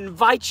I want to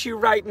invite you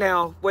right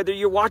now, whether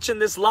you're watching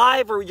this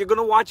live or you're going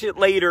to watch it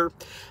later,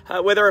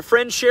 whether a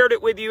friend shared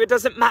it with you, it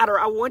doesn't matter.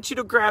 I want you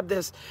to grab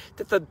this,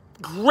 that the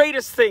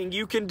greatest thing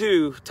you can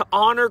do to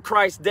honor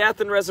Christ's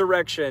death and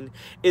resurrection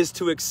is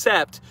to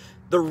accept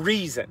the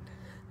reason.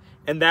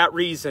 And that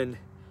reason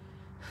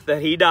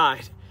that he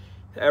died,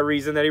 that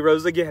reason that he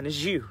rose again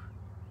is you.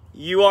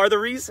 You are the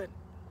reason.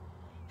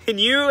 And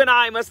you and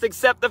I must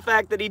accept the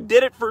fact that he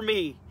did it for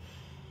me.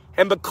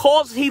 And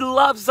because he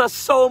loves us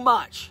so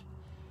much,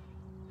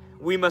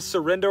 we must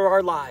surrender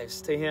our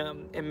lives to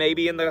him. And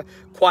maybe in the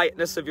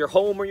quietness of your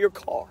home or your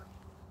car,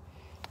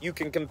 you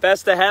can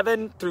confess to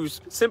heaven through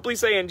simply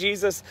saying,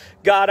 Jesus,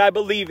 God, I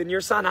believe in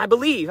your Son. I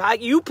believe.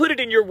 You put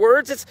it in your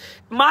words.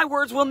 My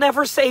words will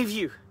never save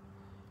you.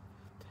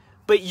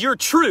 But your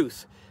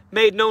truth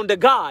made known to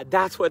God,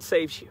 that's what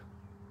saves you.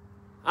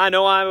 I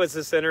know I was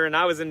a sinner and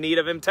I was in need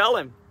of him. Tell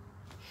him.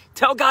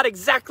 Tell God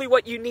exactly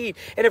what you need.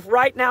 And if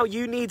right now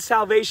you need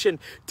salvation,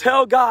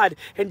 tell God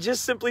and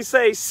just simply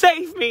say,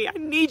 save me. I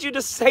need you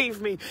to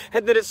save me.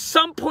 And then at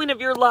some point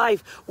of your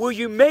life, will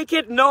you make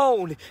it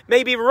known?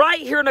 Maybe right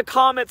here in the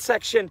comment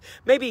section,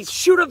 maybe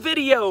shoot a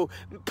video,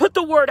 put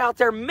the word out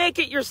there, make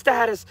it your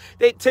status.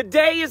 That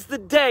today is the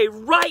day,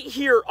 right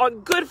here on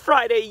Good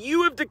Friday,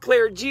 you have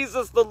declared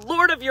Jesus the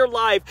Lord of your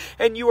life.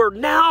 And you are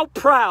now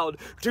proud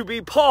to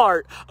be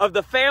part of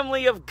the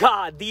family of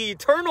God, the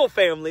eternal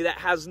family that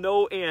has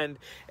no end.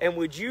 And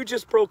would you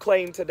just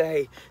proclaim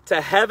today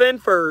to heaven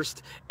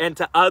first and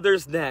to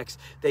others next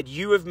that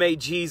you have made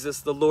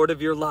Jesus the Lord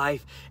of your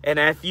life? And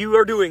if you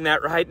are doing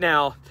that right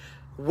now,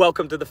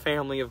 welcome to the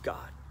family of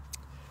God.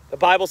 The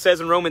Bible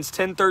says in Romans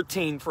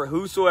 10:13, for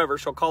whosoever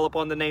shall call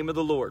upon the name of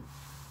the Lord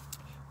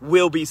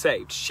will be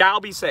saved,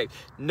 shall be saved.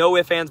 No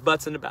ifs, ands,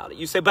 buts, and about it.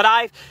 You say, but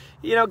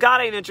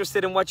God ain't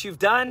interested in what you've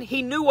done.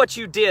 He knew what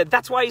you did.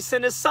 That's why he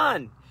sent his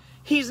Son.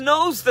 He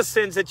knows the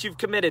sins that you've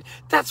committed.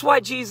 That's why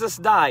Jesus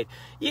died.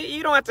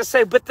 You don't have to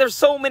say, but there's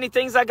so many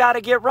things I got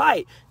to get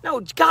right. No,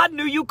 God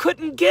knew you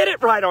couldn't get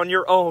it right on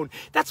your own.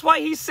 That's why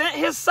he sent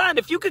his Son.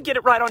 If you could get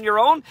it right on your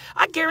own,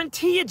 I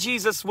guarantee you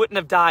Jesus wouldn't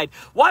have died.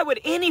 Why would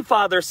any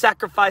father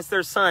sacrifice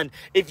their son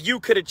if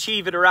you could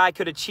achieve it or I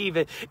could achieve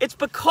it? It's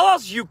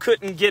because you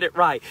couldn't get it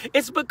right.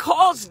 It's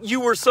because you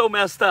were so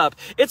messed up.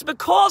 It's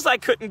because I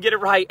couldn't get it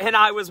right and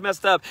I was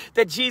messed up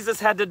that Jesus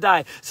had to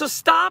die. So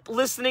stop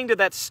listening to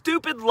that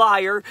stupid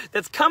liar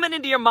that's coming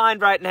into your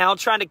mind right now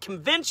trying to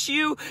convince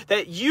you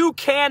that you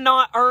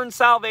cannot earn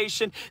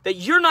salvation, that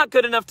you're not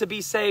good enough to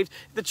be saved.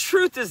 The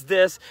truth is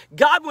this: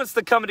 God wants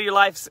to come into your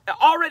life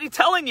already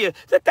telling you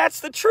that that's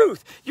the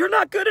truth. You're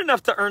not good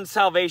enough to earn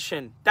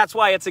salvation. That's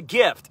why it's a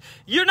gift.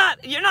 You're not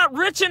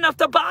rich enough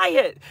to buy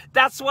it.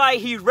 That's why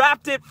he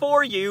wrapped it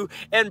for you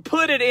and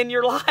put it in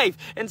your life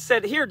and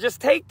said, here,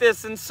 just take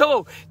this. And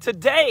so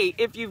today,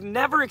 if you've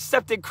never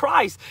accepted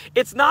Christ,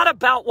 it's not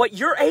about what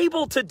you're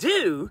able to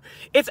do.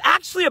 It's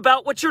actually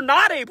about what you're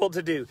not able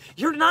to do.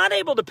 You're not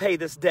able to pay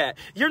this debt.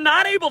 You're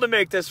not able to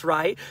make this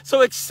right.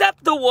 So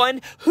accept the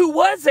one who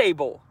was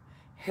able.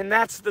 And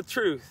that's the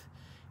truth.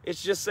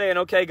 It's just saying,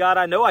 okay, God,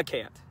 I know I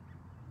can't,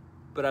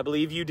 but I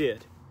believe you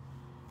did.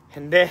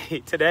 And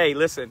today,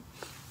 listen,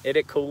 isn't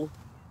it cool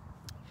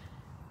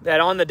that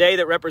on the day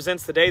that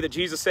represents the day that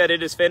Jesus said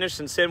it is finished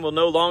and sin will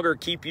no longer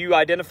keep you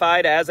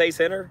identified as a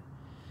sinner,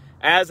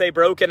 as a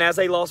broken, as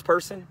a lost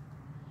person,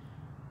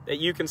 that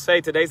you can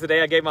say, today's the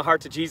day I gave my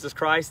heart to Jesus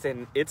Christ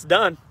and it's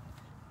done.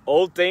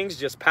 Old things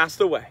just passed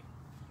away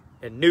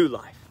and new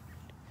life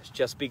has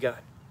just begun.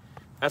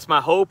 That's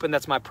my hope and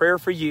that's my prayer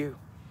for you.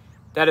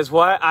 That is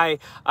what I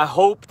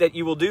hope that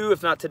you will do,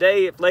 if not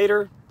today, if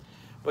later.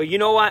 But you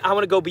know what? I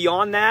want to go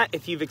beyond that.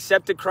 If you've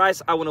accepted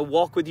Christ, I want to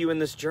walk with you in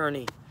this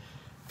journey.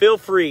 Feel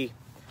free.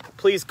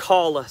 Please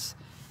call us.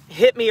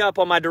 Hit me up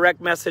on my direct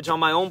message on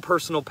my own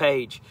personal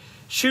page.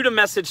 Shoot a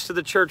message to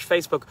the church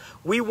Facebook.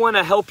 We want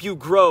to help you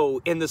grow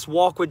in this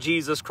walk with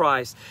Jesus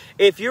Christ.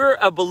 If you're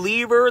a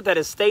believer that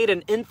has stayed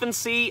in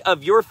infancy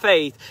of your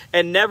faith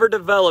and never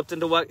developed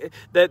into what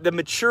the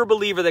mature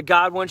believer that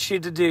God wants you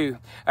to do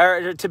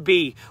or to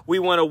be, we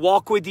want to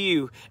walk with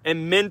you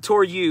and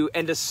mentor you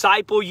and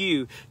disciple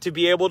you to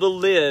be able to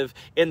live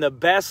in the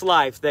best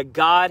life that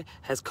God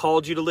has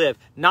called you to live.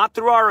 Not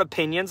through our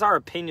opinions. Our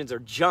opinions are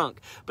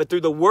junk, but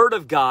through the Word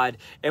of God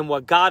and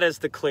what God has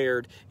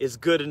declared is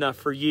good enough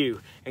for you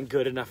and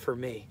good enough for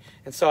me.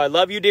 And so I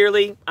love you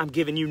dearly. I'm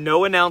giving you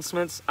no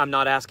announcements. I'm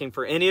not asking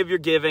for any of your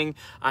giving.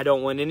 I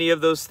don't want any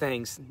of those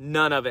things.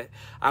 None of it.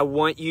 I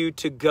want you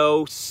to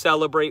go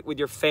celebrate with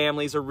your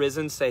family's a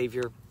risen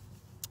Savior.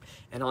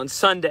 And on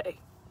Sunday,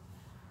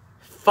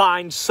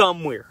 find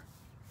somewhere,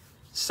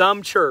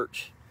 some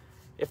church.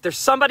 If there's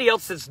somebody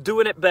else that's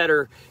doing it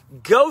better,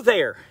 go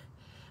there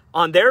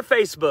on their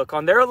Facebook,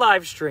 on their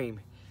live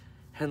stream,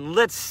 and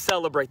let's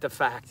celebrate the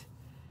fact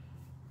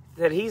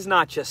that He's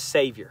not just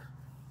Savior.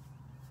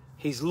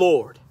 He's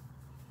Lord.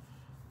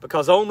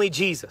 Because only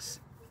Jesus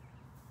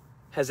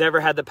has ever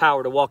had the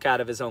power to walk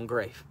out of His own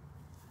grave.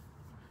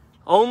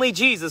 Only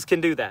Jesus can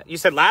do that. You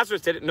said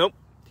Lazarus did it. Nope.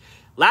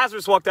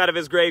 Lazarus walked out of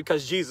his grave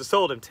because Jesus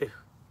told him to.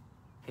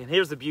 And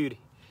here's the beauty.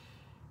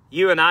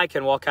 You and I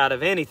can walk out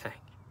of anything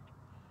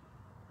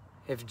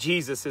if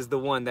Jesus is the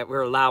one that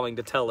we're allowing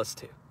to tell us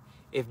to.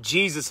 If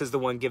Jesus is the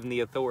one given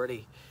the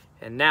authority.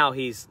 And now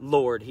He's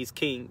Lord. He's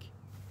King.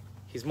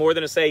 He's more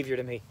than a Savior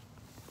to me.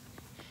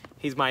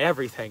 He's my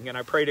everything. And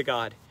I pray to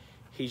God,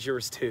 He's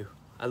yours too.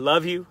 I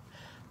love you.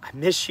 I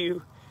miss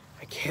you.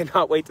 I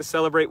cannot wait to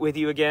celebrate with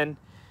you again.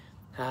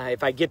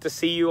 If I get to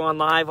see you on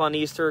live on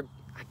Easter,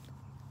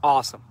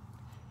 awesome.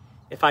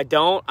 If I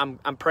don't,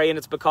 I'm praying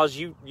it's because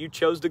you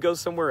chose to go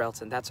somewhere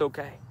else, and that's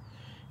okay.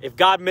 If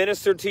God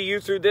ministered to you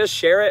through this,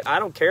 share it. I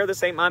don't care.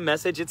 This ain't my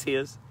message. It's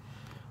His.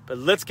 But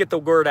let's get the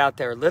word out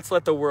there. Let's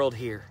let the world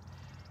hear.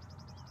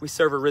 We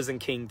serve a risen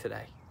King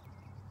today.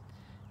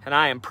 And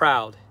I am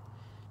proud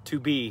to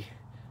be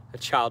a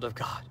child of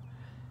God.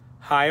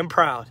 I am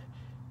proud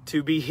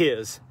to be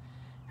His.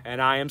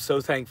 And I am so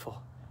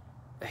thankful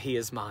that He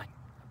is mine.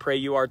 I pray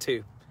you are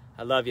too.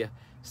 I love you.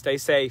 Stay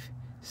safe.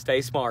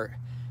 Stay smart.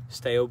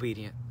 Stay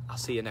obedient. I'll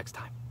see you next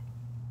time.